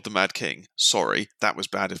killed the Mad King. Sorry, that was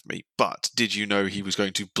bad of me. But did you know he was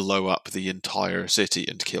going to blow up the entire city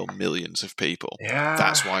and kill millions of people? Yeah.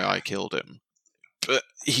 That's why I killed him. But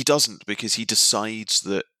he doesn't, because he decides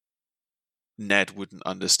that Ned wouldn't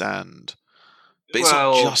understand. But it's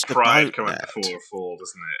not just pride about coming Ned. before a fall,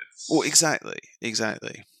 doesn't it? Well,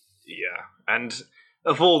 exactly. Yeah, and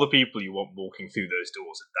of all the people you want walking through those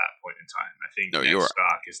doors at that point in time, I think Ned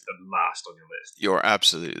Stark is the last on your list. You're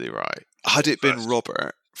absolutely right. Had it been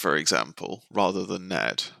Robert, for example, rather than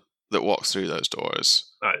Ned, that walks through those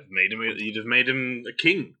doors, you'd have made him a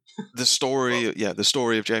king. The story of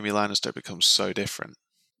Jaime Lannister becomes so different.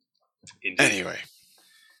 Indeed. Anyway.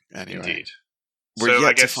 Indeed. We're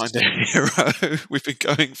yet to find a hero. We've been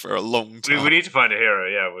going for a long time. We need to find a hero.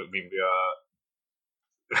 Yeah, I mean,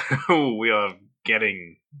 we are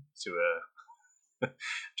getting to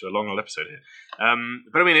a long old episode here.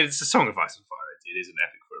 But I mean, it's a Song of Ice and Fire. It is an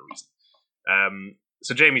epic for a reason.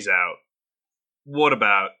 So Jaime's out. What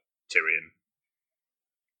about Tyrion?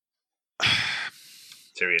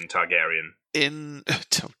 Tyrion Targaryen.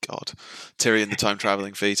 Tyrion the time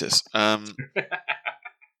traveling fetus.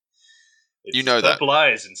 You know that purple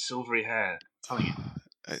eyes and silvery hair.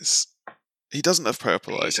 He doesn't have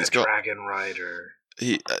purple eyes. He's got dragon rider.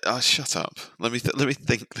 Shut up. Let me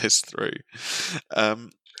think this through.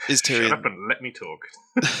 Is Tyrion? Shut up and let me talk.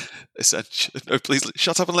 Essentially, no, please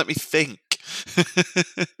shut up and let me think.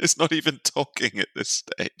 It's not even talking at this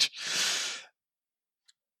stage.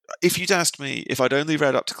 If you'd asked me, if I'd only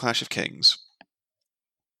read up to Clash of Kings,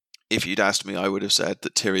 if you'd asked me, I would have said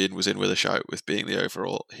that Tyrion was in with a shout with being the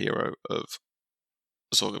overall hero of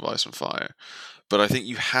A Song of Ice and Fire. But I think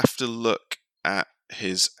you have to look at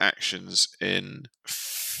his actions in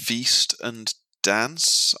Feast and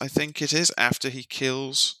Dance, I think it is, after he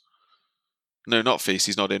kills... No, not Feast,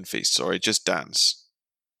 he's not in Feast, sorry, just Dance.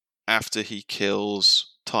 After he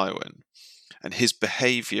kills Tywin. And his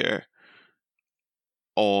behaviour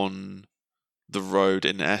on the road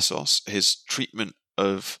in Essos, his treatment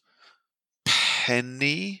of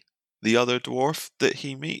Penny, the other dwarf that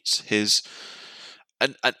he meets.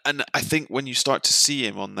 And I think when you start to see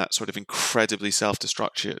him on that sort of incredibly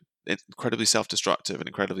self-destructive and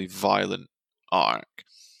incredibly violent arc,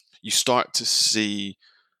 you start to see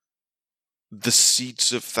the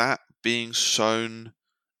seeds of that being sown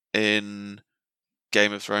in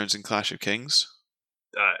Game of Thrones and Clash of Kings.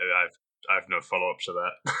 I've no follow-up to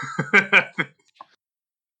that.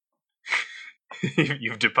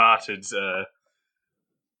 You've departed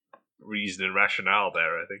reason and rationale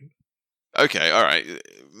there, I think. Okay, all right.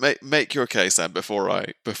 Make your case then before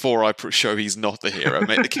I show he's not the hero.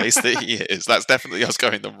 Make the case that he is. That's definitely us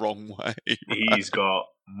going the wrong way. He's got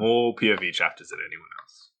more POV chapters than anyone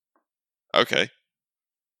else. Okay,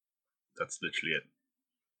 that's literally it.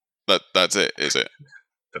 That's it, is it?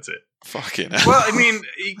 That's it. Fucking hell. Well, I mean,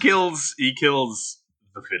 he kills the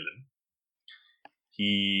villain.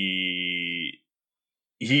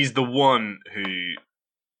 He's the one who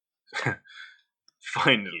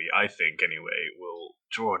finally, I think anyway, will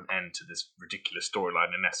draw an end to this ridiculous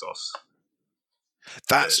storyline in Essos.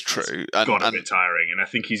 That's true. Got a bit tiring, and I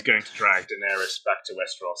think he's going to drag Daenerys back to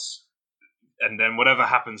Westeros, and then whatever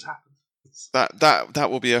happens. That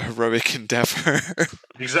will be a heroic endeavor.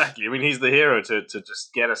 Exactly. I mean, he's the hero to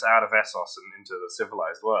just get us out of Essos and into the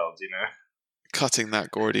civilized world, you know? Cutting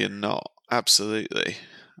that Gordian knot. Absolutely.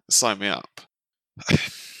 Sign me up.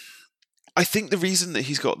 I think the reason that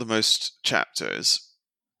he's got the most chapters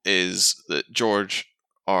is that George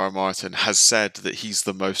R.R. Martin has said that he's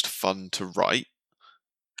the most fun to write.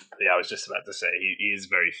 Yeah, I was just about to say he is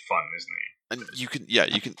very fun, isn't he? And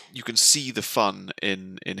you can see the fun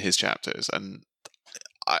in his chapters, and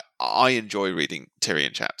I enjoy reading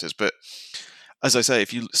Tyrion chapters. But as I say,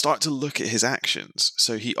 if you start to look at his actions,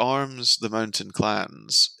 so he arms the mountain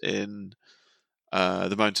clans in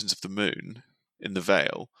the Mountains of the Moon in the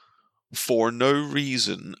Vale for no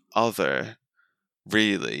reason other,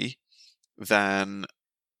 really, than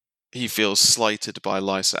he feels slighted by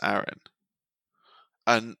Lysa Arryn,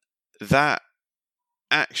 and that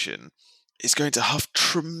action is going to have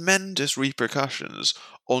tremendous repercussions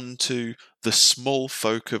onto the small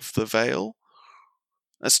folk of the Vale.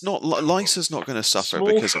 That's not Lysa's not going to suffer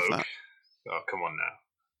small because folk? of that. Oh, come on now.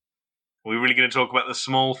 Are we really going to talk about the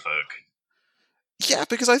small folk? Yeah,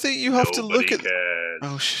 because I think you have Nobody to look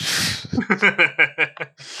cares.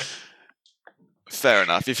 at. Fair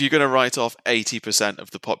enough. If you're going to write off 80% of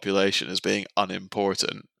the population as being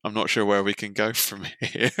unimportant, I'm not sure where we can go from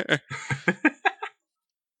here.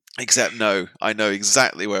 Except no, I know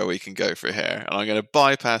exactly where we can go from here, and I'm going to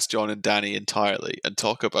bypass Jon and Dany entirely and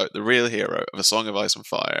talk about the real hero of A Song of Ice and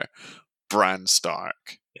Fire, Bran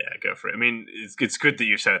Stark. Yeah, go for it. I mean, it's good that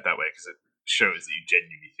you said it that way, because it shows that you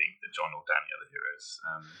genuinely think that Jon or Dany are the heroes.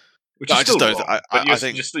 Which is still wrong, but I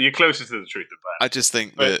think you're closer to the truth than Bran. I just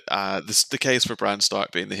think that the case for Bran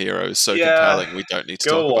Stark being the hero is so compelling, we don't need to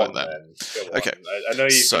talk about that. Okay. I know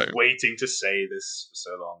you've been waiting to say this for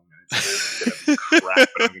so long, and it's going to be crap,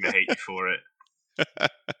 but I'm going to hate you for it.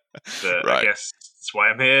 But right. I guess that's why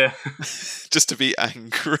I'm here. Just to be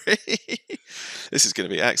angry. This is going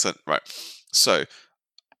to be excellent. Right. So,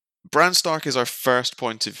 Bran Stark is our first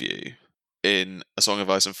point of view in A Song of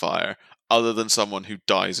Ice and Fire, other than someone who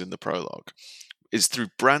dies in the prologue. It's through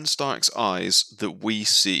Bran Stark's eyes that we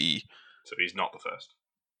see. So he's not the first.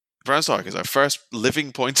 Bran Stark is our first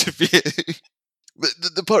living point of view.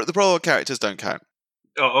 the prologue characters don't count.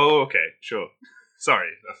 Oh, okay, sure. Sorry,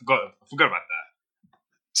 I forgot about that.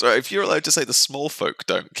 So if you're allowed to say the small folk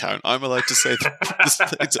don't count, I'm allowed to say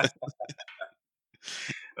the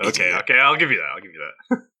Okay, I'll give you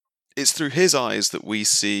that. It's through his eyes that we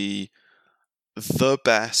see the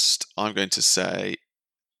best, I'm going to say,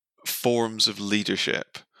 forms of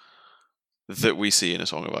leadership that we see in A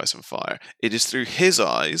Song of Ice and Fire. It is through his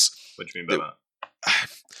eyes. What do you mean by that?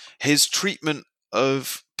 His treatment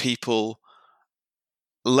of people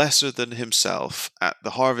lesser than himself at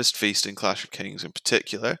the Harvest Feast in Clash of Kings in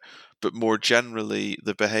particular, but more generally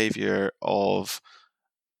the behaviour of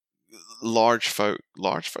large folk,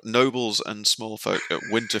 nobles and small folk at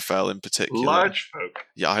Winterfell in particular. Large folk?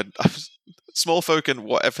 Yeah, small folk and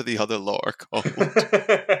whatever the other lot are called.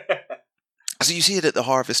 So you see it at the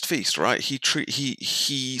Harvest Feast, right?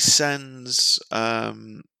 He sends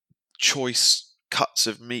choice cuts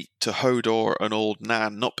of meat to Hodor and Old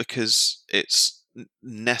Nan, not because it's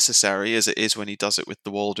necessary as it is when he does it with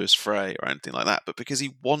the Walder's Frey or anything like that, but because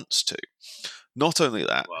he wants to. Not only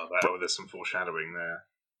that, well, there's some foreshadowing there.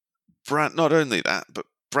 Not only that, but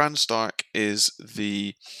Bran Stark is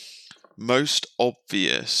the most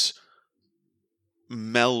obvious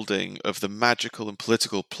melding of the magical and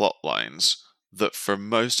political plot lines that for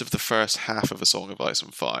most of the first half of A Song of Ice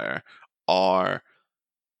and Fire are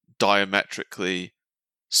diametrically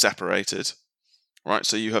separated. Right,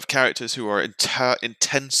 so you have characters who are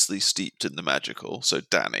intensely steeped in the magical. So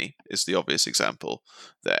Dany is the obvious example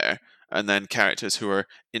there, and then characters who are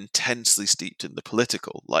intensely steeped in the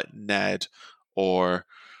political, like Ned or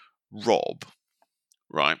Robb.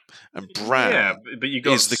 Right, and Bran, Yeah, but you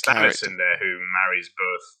got is the Stannis character. in there who marries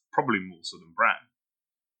both, probably more so than Bran,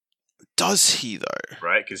 Does he though?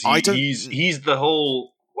 right? Because I don't. he's the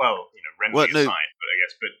whole, well, Renly Well, no, aside, but I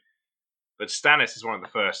guess, but Stannis is one of the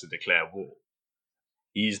first to declare war.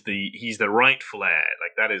 He's the rightful heir.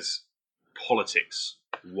 Like, that is politics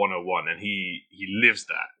 101, and he lives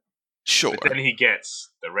that. sure, But then he gets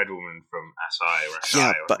the Red Woman from Asai or Ashai, Yeah,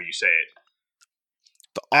 or but- however you say it.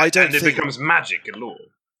 but I don't And it think. becomes magic galore.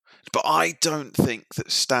 But I don't think that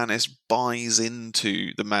Stannis buys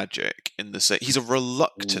into the magic in the same. He's a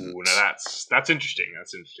reluctant. Ooh, now that's interesting.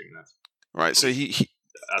 That's interesting. That's Right, so he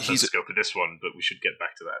outside he's the scope of this one, but we should get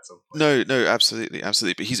back to that at some point. no, absolutely.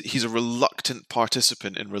 But he's a reluctant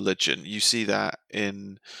participant in religion. You see that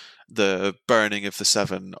in the burning of the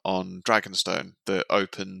Seven on Dragonstone that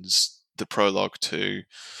opens the prologue to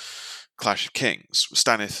Clash of Kings.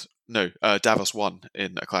 Davos won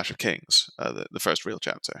in A Clash of Kings, the first real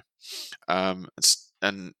chapter, and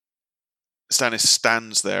Stannis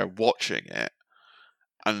stands there watching it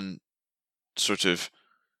and sort of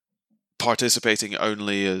participating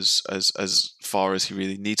only as far as he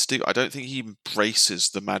really needs to. I don't think he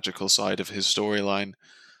embraces the magical side of his storyline,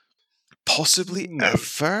 possibly No.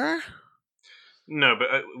 ever. No,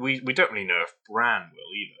 but we don't really know if Bran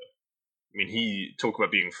will either. I mean, he talk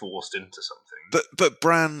about being forced into something. But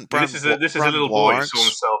Bran this is a little boy who saw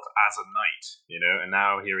himself as a knight, and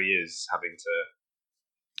now here he is having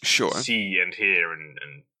to sure. see and hear and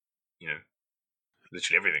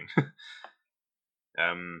literally everything.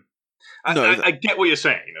 I get what you're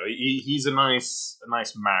saying. He's a nice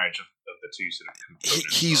marriage of the two sort of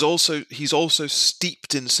components. He's also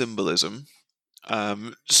steeped in symbolism.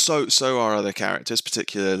 So are other characters,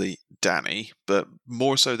 particularly Dany, but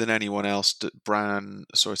more so than anyone else, Bran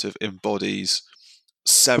sort of embodies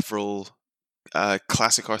several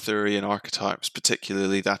classic Arthurian archetypes,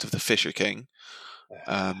 particularly that of the Fisher King.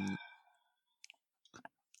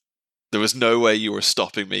 There was no way you were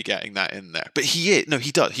stopping me getting that in there, but he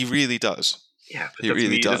does. He really does. Yeah, but he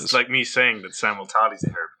really does. That's like me saying that Samwell Tarly's a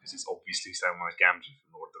hero because he's obviously Samwise Gamgee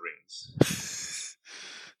from Lord of the Rings.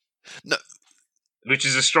 No. Which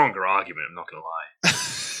is a stronger argument, I'm not going to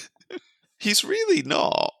lie. He's really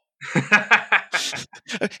not.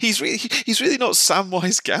 he's really not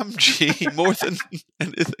Samwise Gamgee more than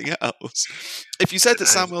anything else. If you said that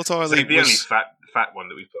Samwell Tarly the was only fat one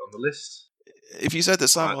that we put on the list. If you said that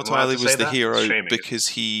Samwell Tarly was the hero because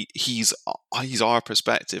he's our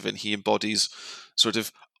perspective and he embodies sort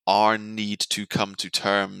of our need to come to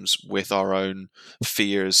terms with our own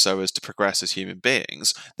fears so as to progress as human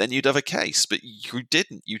beings, then you'd have a case. But you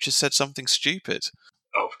didn't. You just said something stupid.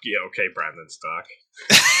 Oh, yeah, okay, Brandon Stark.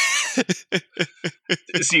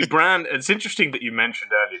 See, Bran, it's interesting that you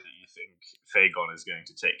mentioned earlier that you think Fagon is going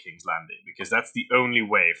to take King's Landing, because that's the only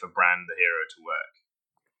way for Bran the hero to work.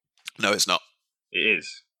 No, it's not. It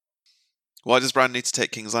is. Why does Bran need to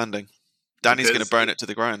take King's Landing? Danny's going to burn it to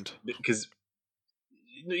the ground. Because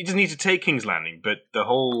he doesn't need to take King's Landing, but the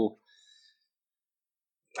whole...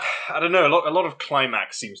 I don't know, a lot of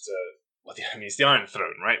climax seems to... Well, it's the Iron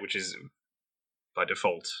Throne, right? Which is by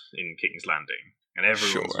default in King's Landing, and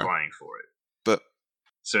everyone's vying for it. But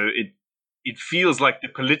so it feels like the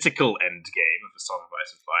political end game of A Song of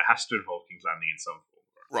Ice and Fire has to involve King's Landing in some form.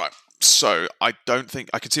 Right. So I don't think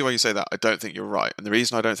I can see why you say that. I don't think you're right, and the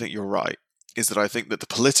reason I don't think you're right is that I think that the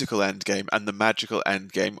political end game and the magical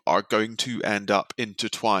end game are going to end up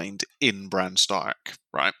intertwined in Bran Stark.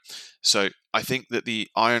 Right. So I think that the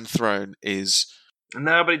Iron Throne is.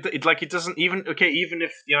 No, but it doesn't even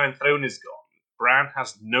if the Iron Throne is gone, Bran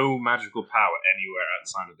has no magical power anywhere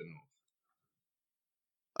outside of the North.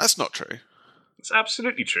 That's not true. It's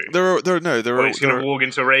absolutely true. He's going to walk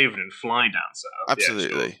into Raven and fly down south.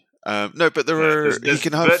 Absolutely. Yeah, sure. No, but there's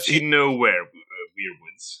virtually nowhere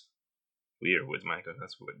weirwoods. Weirwoods, my God,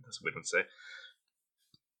 that's what weird one to say.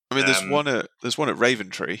 I mean, there's one at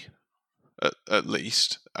Raventree, at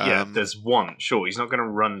least. Yeah, there's one. Sure, he's not going to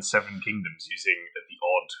run Seven Kingdoms using the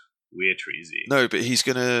odd weird tree, is he? No, but he's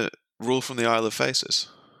going to rule from the Isle of Faces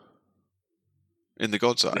in the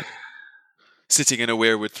God's Eye, sitting in a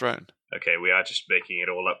weirwood throne. Okay, we are just making it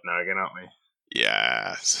all up now again, aren't we?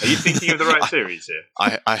 Yes. Are you thinking of the right series here?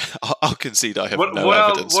 I'll concede I have no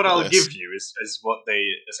evidence. What I'll give you is what they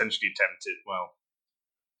essentially attempted. Well,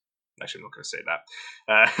 Actually, I'm not going to say that.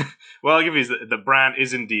 What I'll give you is that the Bran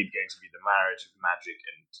is indeed going to be the marriage of magic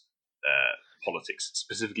and politics,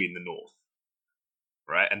 specifically in the North,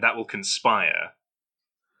 right? And that will conspire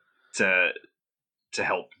to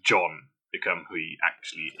help Jon become who he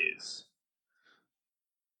actually is.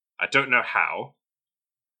 I don't know how.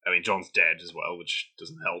 I mean, Jon's dead as well, which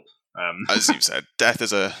doesn't help. As you've said, death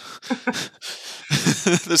is a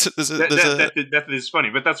death is funny,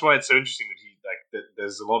 but that's why it's so interesting that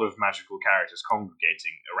there's a lot of magical characters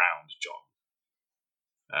congregating around Jon,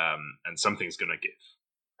 and something's going to give.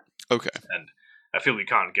 Okay, and I feel we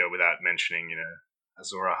can't go without mentioning,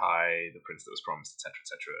 Azor Ahai, the prince that was promised, etc.,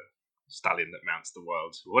 etc., stallion that mounts the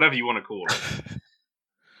world, whatever you want to call it.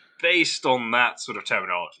 Based on that sort of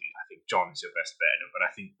terminology, I think Jon is your best bet, but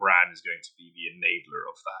I think Bran is going to be the enabler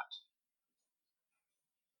of that.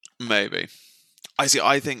 maybe. I see.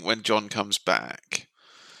 I think when Jon comes back,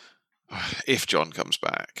 if Jon comes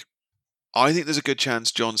back, I think there's a good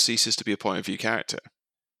chance Jon ceases to be a point of view character.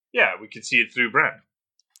 Yeah, we could see it through Bran.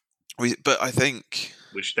 But I think,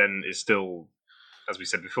 which then is still, as we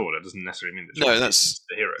said before, that doesn't necessarily mean that Jon is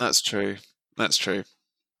the hero. That's true. That's true.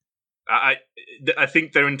 I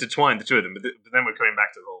think they're intertwined, the two of them, but then we're coming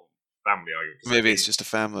back to the whole family argument. Maybe it's just a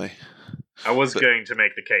family. I was going to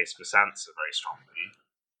make the case for Sansa very strongly.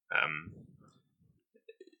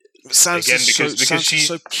 Sansa's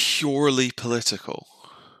so purely political,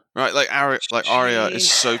 right? Like Arya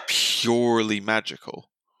is so purely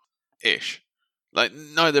magical-ish. Like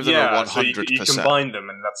neither of them are 100%. So you combine them,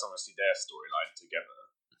 and that's obviously their storyline together.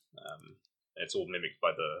 It's all mimicked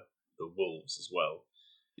by the wolves as well.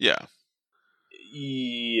 Yeah.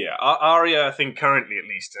 Yeah, Arya, I think currently at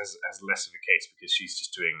least has less of a case because she's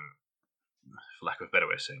just doing, for lack of a better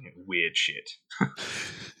way of saying it, weird shit.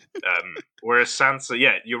 Whereas Sansa,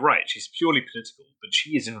 yeah, you're right, she's purely political, but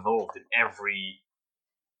she is involved in every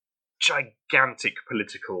gigantic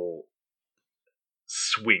political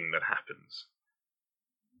swing that happens.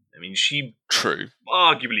 I mean, she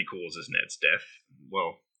arguably causes Ned's death.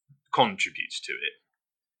 Well, contributes to it.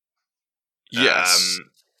 Yes.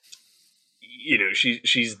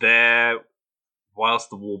 She's there whilst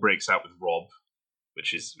the war breaks out with Robb,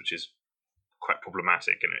 which is quite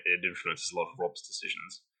problematic, and it influences a lot of Robb's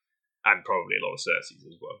decisions, and probably a lot of Cersei's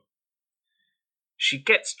as well. She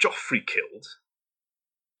gets Joffrey killed.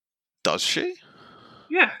 Does she?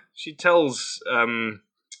 Yeah, she tells the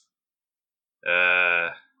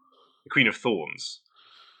Queen of Thorns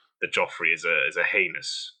that Joffrey is a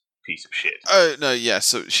heinous piece of shit. Oh no, yes,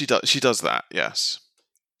 so she does that, yes.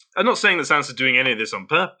 I'm not saying that Sansa's doing any of this on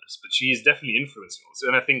purpose, but she is definitely influencing us.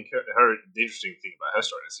 And I think the interesting thing about her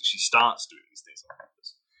story is that she starts doing these things on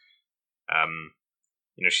purpose.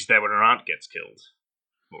 She's there when her aunt gets killed,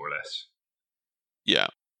 more or less. Yeah.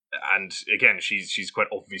 And again, she's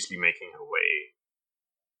quite obviously making her way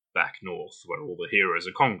back north, where all the heroes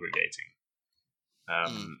are congregating,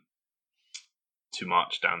 to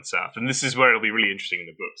march down south. And this is where it'll be really interesting in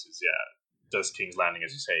the books. Does King's Landing,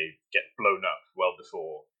 as you say, get blown up well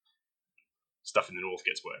before stuff in the north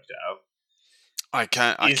gets worked out? I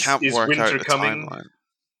can't work winter out the coming? timeline.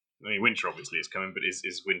 I mean, winter obviously is coming, but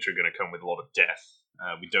is winter going to come with a lot of death?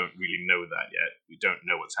 We don't really know that yet. We don't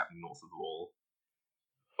know what's happening north of the wall.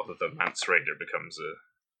 Other than Mance Rayder becomes a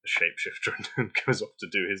shapeshifter and goes off to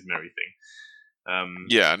do his merry thing.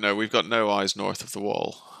 Yeah, no, we've got no eyes north of the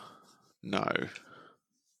wall. No.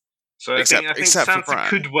 So I think Sansa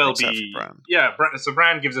could well be. Yeah, so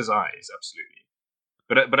Bran gives us eyes,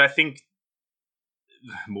 absolutely. But I think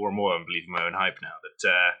more and more I'm believing my own hype now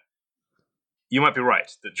that you might be right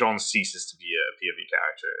that Jon ceases to be a POV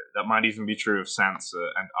character. That might even be true of Sansa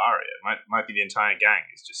and Arya. It might be the entire gang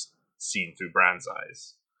is just seen through Bran's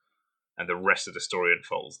eyes, and the rest of the story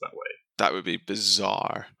unfolds that way. That would be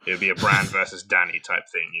bizarre. It would be a Bran versus Dany type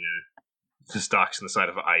thing, The Starks on the side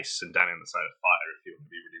of ice and Dany on the side of fire, if you want to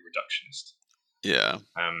be really reductionist. Yeah.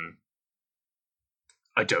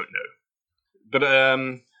 I don't know. But,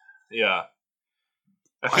 yeah.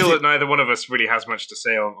 I feel that neither one of us really has much to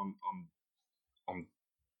say on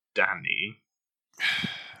Dany.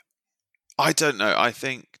 I don't know. I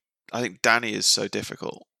think Dany is so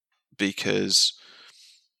difficult because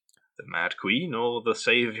the Mad Queen or the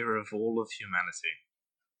savior of all of humanity?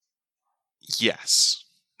 Yes.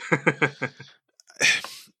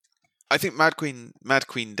 I think Mad Queen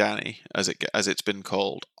Dany, as it's been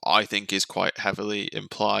called, I think is quite heavily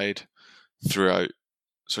implied throughout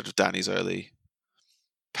sort of Dany's early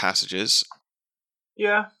passages.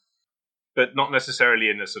 Yeah, but not necessarily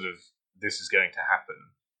in a sort of this is going to happen.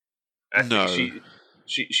 I think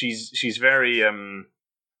she's very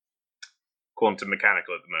quantum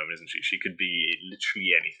mechanical at the moment, isn't she? She could be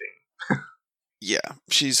literally anything. yeah,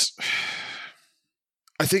 she's.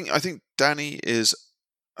 I think Dany is.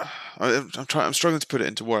 I'm struggling to put it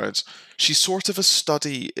into words. She's sort of a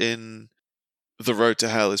study in the road to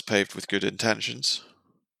hell is paved with good intentions.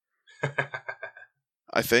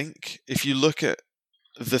 I think if you look at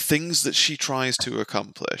the things that she tries to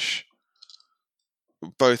accomplish,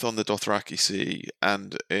 both on the Dothraki Sea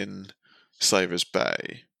and in Slaver's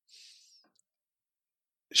Bay,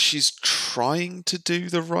 she's trying to do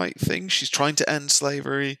the right thing. She's trying to end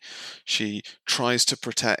slavery. She tries to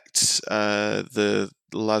protect the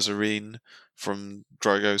Lazarene from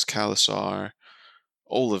Drogo's Khalasar.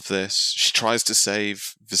 All of this. She tries to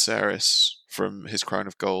save Viserys from his crown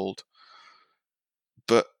of gold.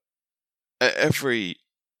 But at every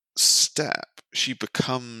step, she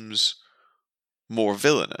becomes more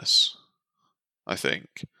villainous, I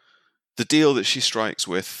think. The deal that she strikes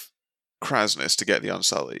with Krasnus to get the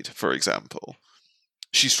Unsullied, for example,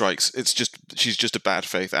 she's just a bad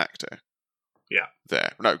faith actor. Yeah.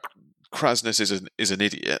 There. Now, Krasnus is an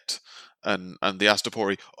idiot, and the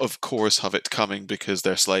Astapori, of course, have it coming because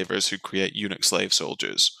they're slavers who create eunuch slave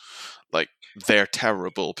soldiers. Like, they're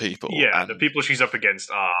terrible people. Yeah, the people she's up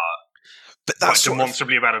against are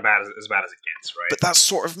demonstrably about as bad as it gets, right? But that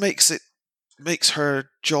sort of makes her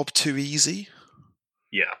job too easy.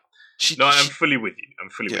 Yeah. I'm fully with you.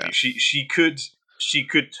 With you. She could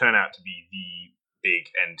turn out to be the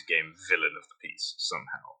big endgame villain of the piece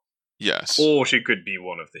somehow. Yes. Or she could be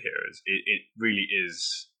one of the heroes. It really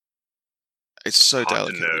is. It's so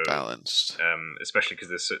delicately balanced. Especially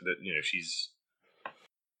because she's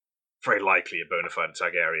very likely a bona fide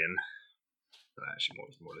Targaryen. She more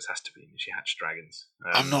or less has to be. She hatched dragons.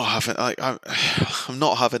 I'm not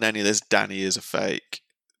having any of this. Dany is a fake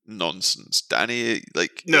nonsense. Dany,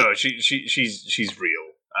 no, she's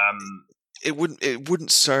real. It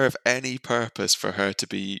wouldn't serve any purpose for her to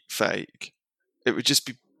be fake. It would just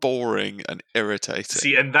be boring and irritating.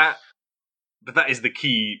 See, but that is the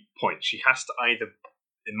key point. She has to either,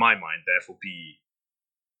 in my mind, therefore be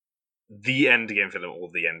the endgame villain or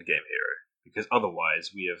the endgame hero, because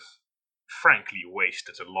otherwise we have frankly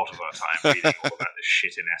wasted a lot of our time reading all about this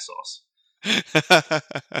shit in Essos.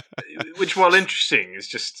 Which, while interesting, is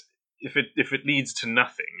just if it leads to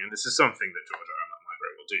nothing, and this is something that George R. R.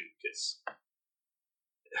 Martin will do, because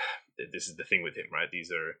this is the thing with him, right?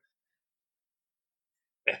 These are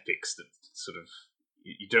epics that sort of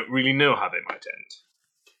you don't really know how they might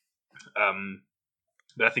end.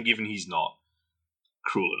 But I think even he's not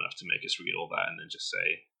cruel enough to make us read all that and then just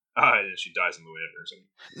say, and she dies in the winter or something.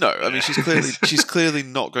 No, I mean she's clearly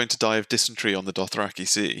not going to die of dysentery on the Dothraki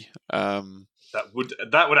Sea. That would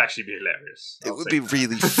actually be hilarious. It would be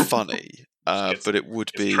really funny, but it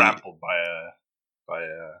would be trampled by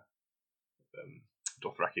a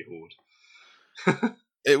Dothraki horde.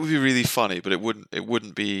 It would be really funny, but it wouldn't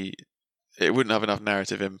have enough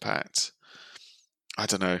narrative impact. I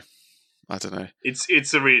don't know.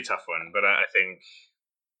 It's a really tough one, but I think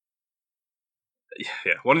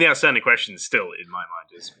one of the outstanding questions still in my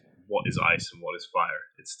mind is what is ice and what is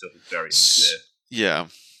fire? It's still very unclear. Yeah.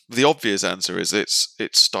 The obvious answer is it's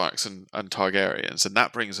Starks and Targaryens, and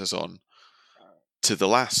that brings us on to the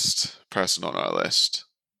last person on our list,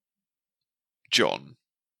 Jon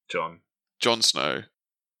Snow,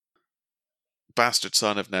 bastard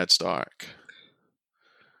son of Ned Stark.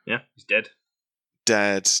 Yeah, he's dead.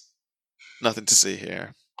 Dead. Nothing to see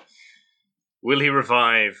here. Will he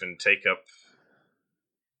revive and take up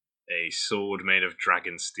a sword made of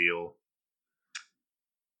dragon steel,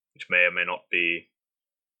 which may or may not be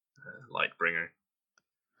Lightbringer?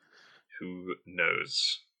 Who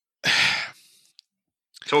knows?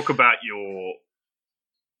 Talk about your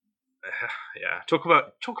Talk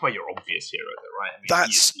about your obvious hero, though, right? I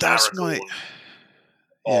mean, that's my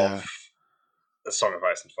of The Song of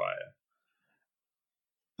Ice and Fire.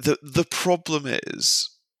 The problem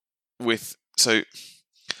is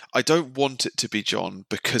I don't want it to be Jon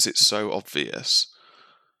because it's so obvious,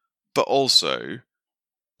 but also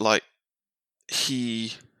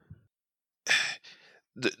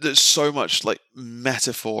there's so much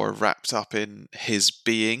metaphor wrapped up in his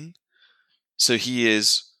being. So he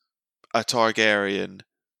is a Targaryen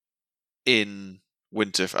in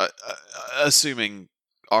Winterfell, assuming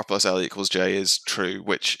R plus L equals J is true,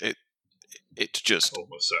 which it just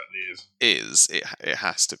almost certainly is. It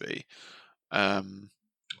has to be.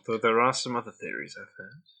 Though there are some other theories I've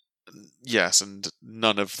heard. Yes, and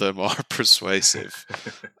none of them are persuasive.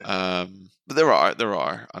 But there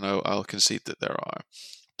are. I know I'll concede that there are.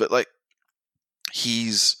 But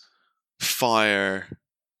he's fire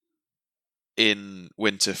in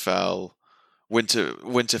Winterfell.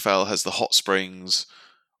 Winterfell has the hot springs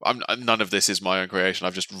None of this is my own creation.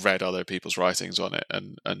 I've just read other people's writings on it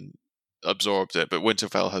and absorbed it. But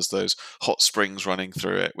Winterfell has those hot springs running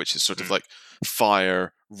through it, which is sort of like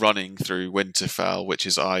fire running through Winterfell, which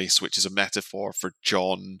is ice, which is a metaphor for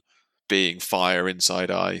Jon being fire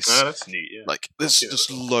inside ice. Oh, that's neat. Yeah. Like there's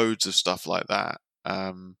just loads of stuff like that.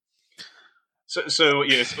 So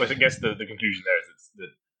yes, I guess the conclusion there is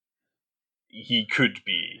that he could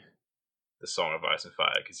be the Song of Ice and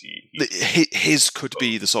Fire because his could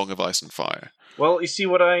be the Song of Ice and Fire. Well, you see,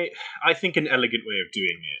 what I think an elegant way of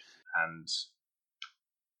doing it, and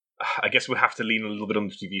I guess we'll have to lean a little bit on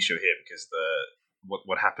the TV show here because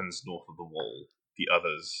what happens north of the Wall, the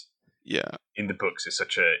others, in the books is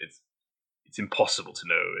it's impossible to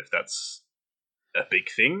know if that's a big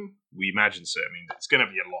thing. We imagine so. I mean, it's going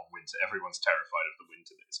to be a long winter. Everyone's terrified of the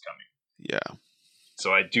winter that is coming. Yeah.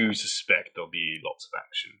 So I do suspect there'll be lots of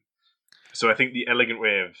action. So I think the elegant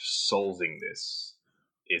way of solving this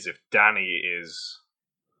is if Dany is,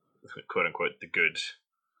 quote unquote, the good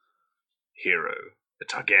hero, the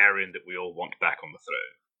Targaryen that we all want back on the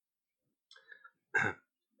throne.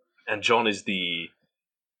 And Jon is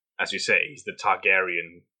as you say, he's the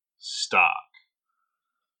Targaryen Stark,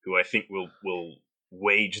 who I think will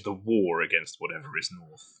wage the war against whatever is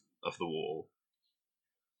north of the Wall.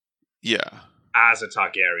 Yeah. As a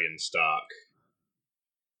Targaryen Stark.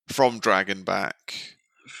 From Dragonback.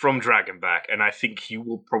 And I think he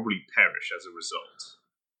will probably perish as a result.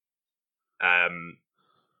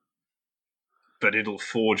 But it'll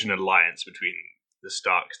forge an alliance between the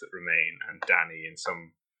Starks that remain and Dany in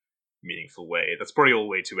some meaningful way. That's probably all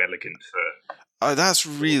way too elegant for... Oh, that's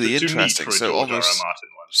really interesting.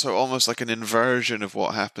 So almost like an inversion of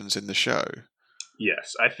what happens in the show.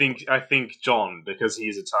 Yes, I think Jon, because he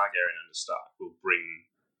is a Targaryen and a Stark, will bring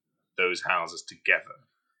those houses together.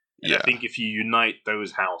 And I think if you unite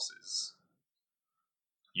those houses,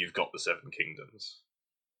 you've got the Seven Kingdoms.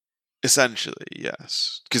 Essentially,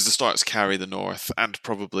 yes. Because the Starks carry the North, and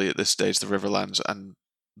probably at this stage the Riverlands and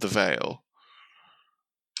the Vale.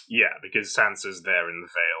 Yeah, because Sansa's there in the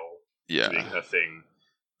Vale doing her thing.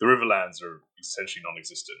 The Riverlands are essentially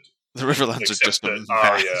non-existent. The Riverlands are just a mess.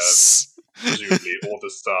 Arya, presumably, or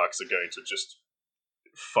the Starks are going to just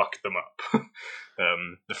fuck them up.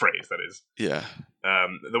 The phrase, that is. Yeah.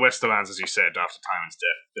 The Westerlands, as you said, after Tywin's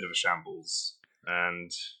death, bit of a shambles.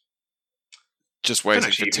 And... just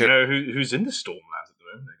waiting for you know who's in the Stormlands at the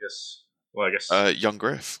moment, I guess. Well, I guess... Young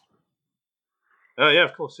Griff. Oh, yeah,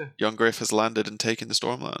 of course, yeah. Young Griff has landed and taken the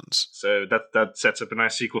Stormlands. So that sets up a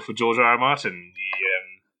nice sequel for George R. R. Martin, the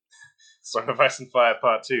Song of Ice and Fire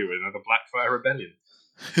Part 2, another Blackfire Rebellion.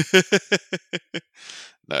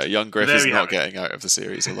 No, Young Griff is not getting out of the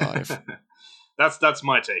series alive. That's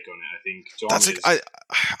my take on it. I think Jon is...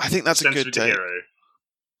 I think that's a good take. Hero.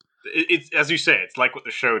 It's as you say, it's like what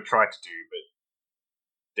the show tried to do,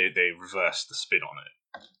 but they reversed the spin on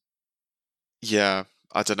it. Yeah,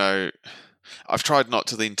 I don't know. I've tried not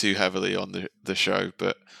to lean too heavily on the show,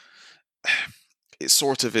 but it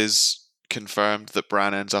sort of is confirmed that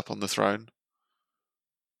Bran ends up on the throne.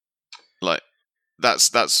 Like,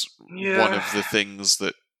 that's one of the things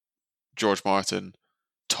that George Martin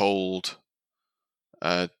told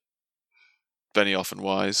Benioff and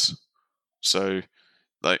Weiss. So,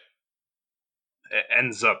 like, it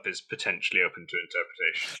ends up is potentially open to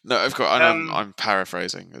interpretation. No, of course, I'm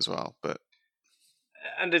paraphrasing as well, but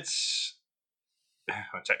and it's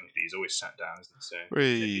technically he's always sat down, isn't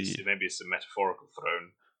he? So maybe it's a metaphorical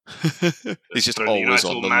throne. He's just always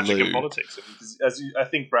on the magic loo. And politics. I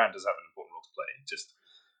think Bran does have an important role to play.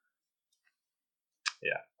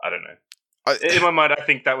 I don't know. In my mind, I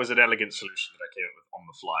think that was an elegant solution that I came up with on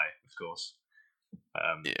the fly. Of course.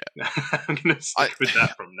 I'm going to stick with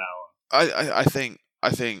that from now on. I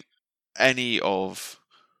think any of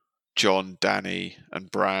Jon, Dany, and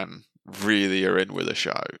Bran really are in with a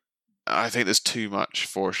show. I think there's too much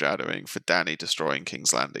foreshadowing for Dany destroying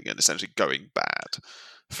King's Landing and essentially going bad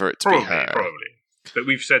for it to be her. Probably. But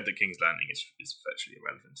we've said that King's Landing is virtually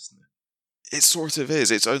irrelevant, isn't it? It sort of is.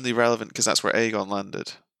 It's only relevant because that's where Aegon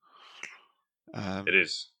landed. It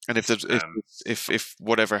is. And if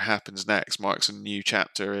whatever happens next marks a new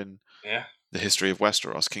chapter in the history of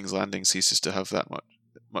Westeros, King's Landing ceases to have that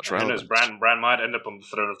much relevance. Bran might end up on the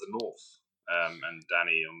throne of the North, and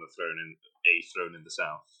Dany on the throne in the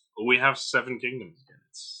South. Or we have Seven Kingdoms again.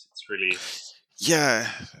 It's really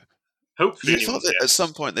Hopefully, you thought that at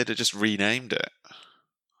some point they'd have just renamed it.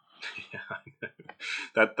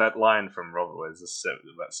 That line from Robert was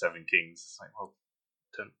about Seven Kings. It's like, well,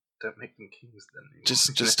 Don't make them kings then.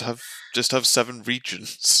 Just have 7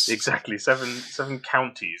 regions. Exactly, seven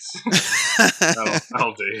counties.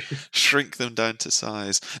 I'll do. Shrink them down to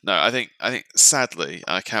size. No, I think sadly,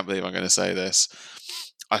 I can't believe I'm going to say this.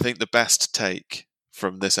 I think the best take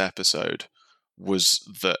from this episode was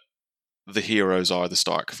that the heroes are the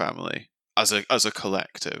Stark family as a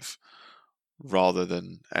collective, rather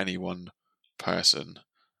than any one person.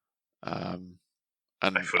 And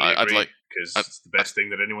I fully agree, because it's the best thing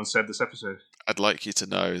that anyone said this episode. I'd like you to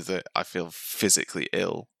know that I feel physically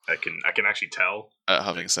ill. I can actually tell. At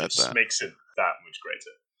having said it that, just makes it that much greater.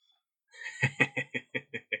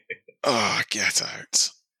 Oh, get out!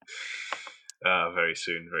 Very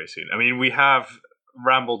soon, very soon. I mean, we have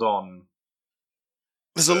rambled on.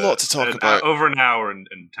 There's a lot to talk about. Over an hour and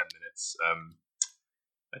 10 minutes.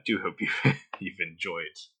 I do hope you've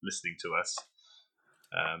enjoyed listening to us.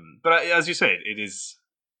 But as you say,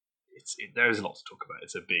 there is a lot to talk about.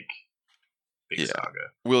 It's a big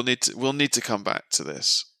saga. We'll need to come back to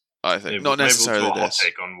this. I think maybe, not necessarily we'll do a hot this.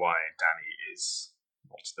 take on why Dany is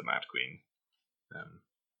not the Mad Queen.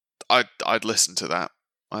 I'd listen to that.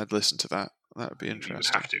 That would be interesting. You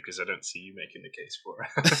would have to, because I don't see you making the case for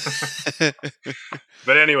it.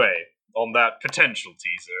 But anyway, on that potential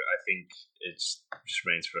teaser, I think it just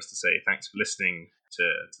remains for us to say thanks for listening to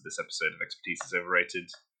this episode of Expertise is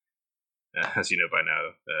Overrated. As you know by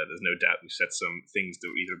now, there's no doubt we've said some things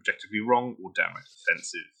that were either objectively wrong or downright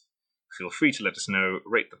offensive. Feel free to let us know,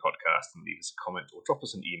 rate the podcast, and leave us a comment, or drop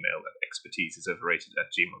us an email at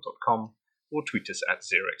expertiseisoverrated@gmail.com, or tweet us at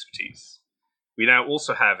ZeroExpertise. We now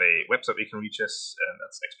also have a website where you can reach us, and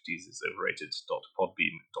that's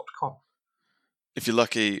expertiseisoverrated.podbean.com. If you're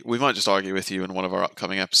lucky, we might just argue with you in one of our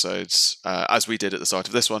upcoming episodes, as we did at the start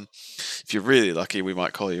of this one. If you're really lucky, we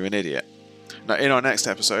might call you an idiot. Now, in our next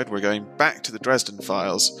episode, we're going back to the Dresden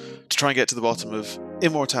Files to try and get to the bottom of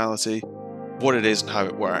immortality, what it is and how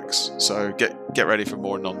it works. So get ready for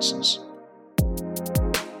more nonsense.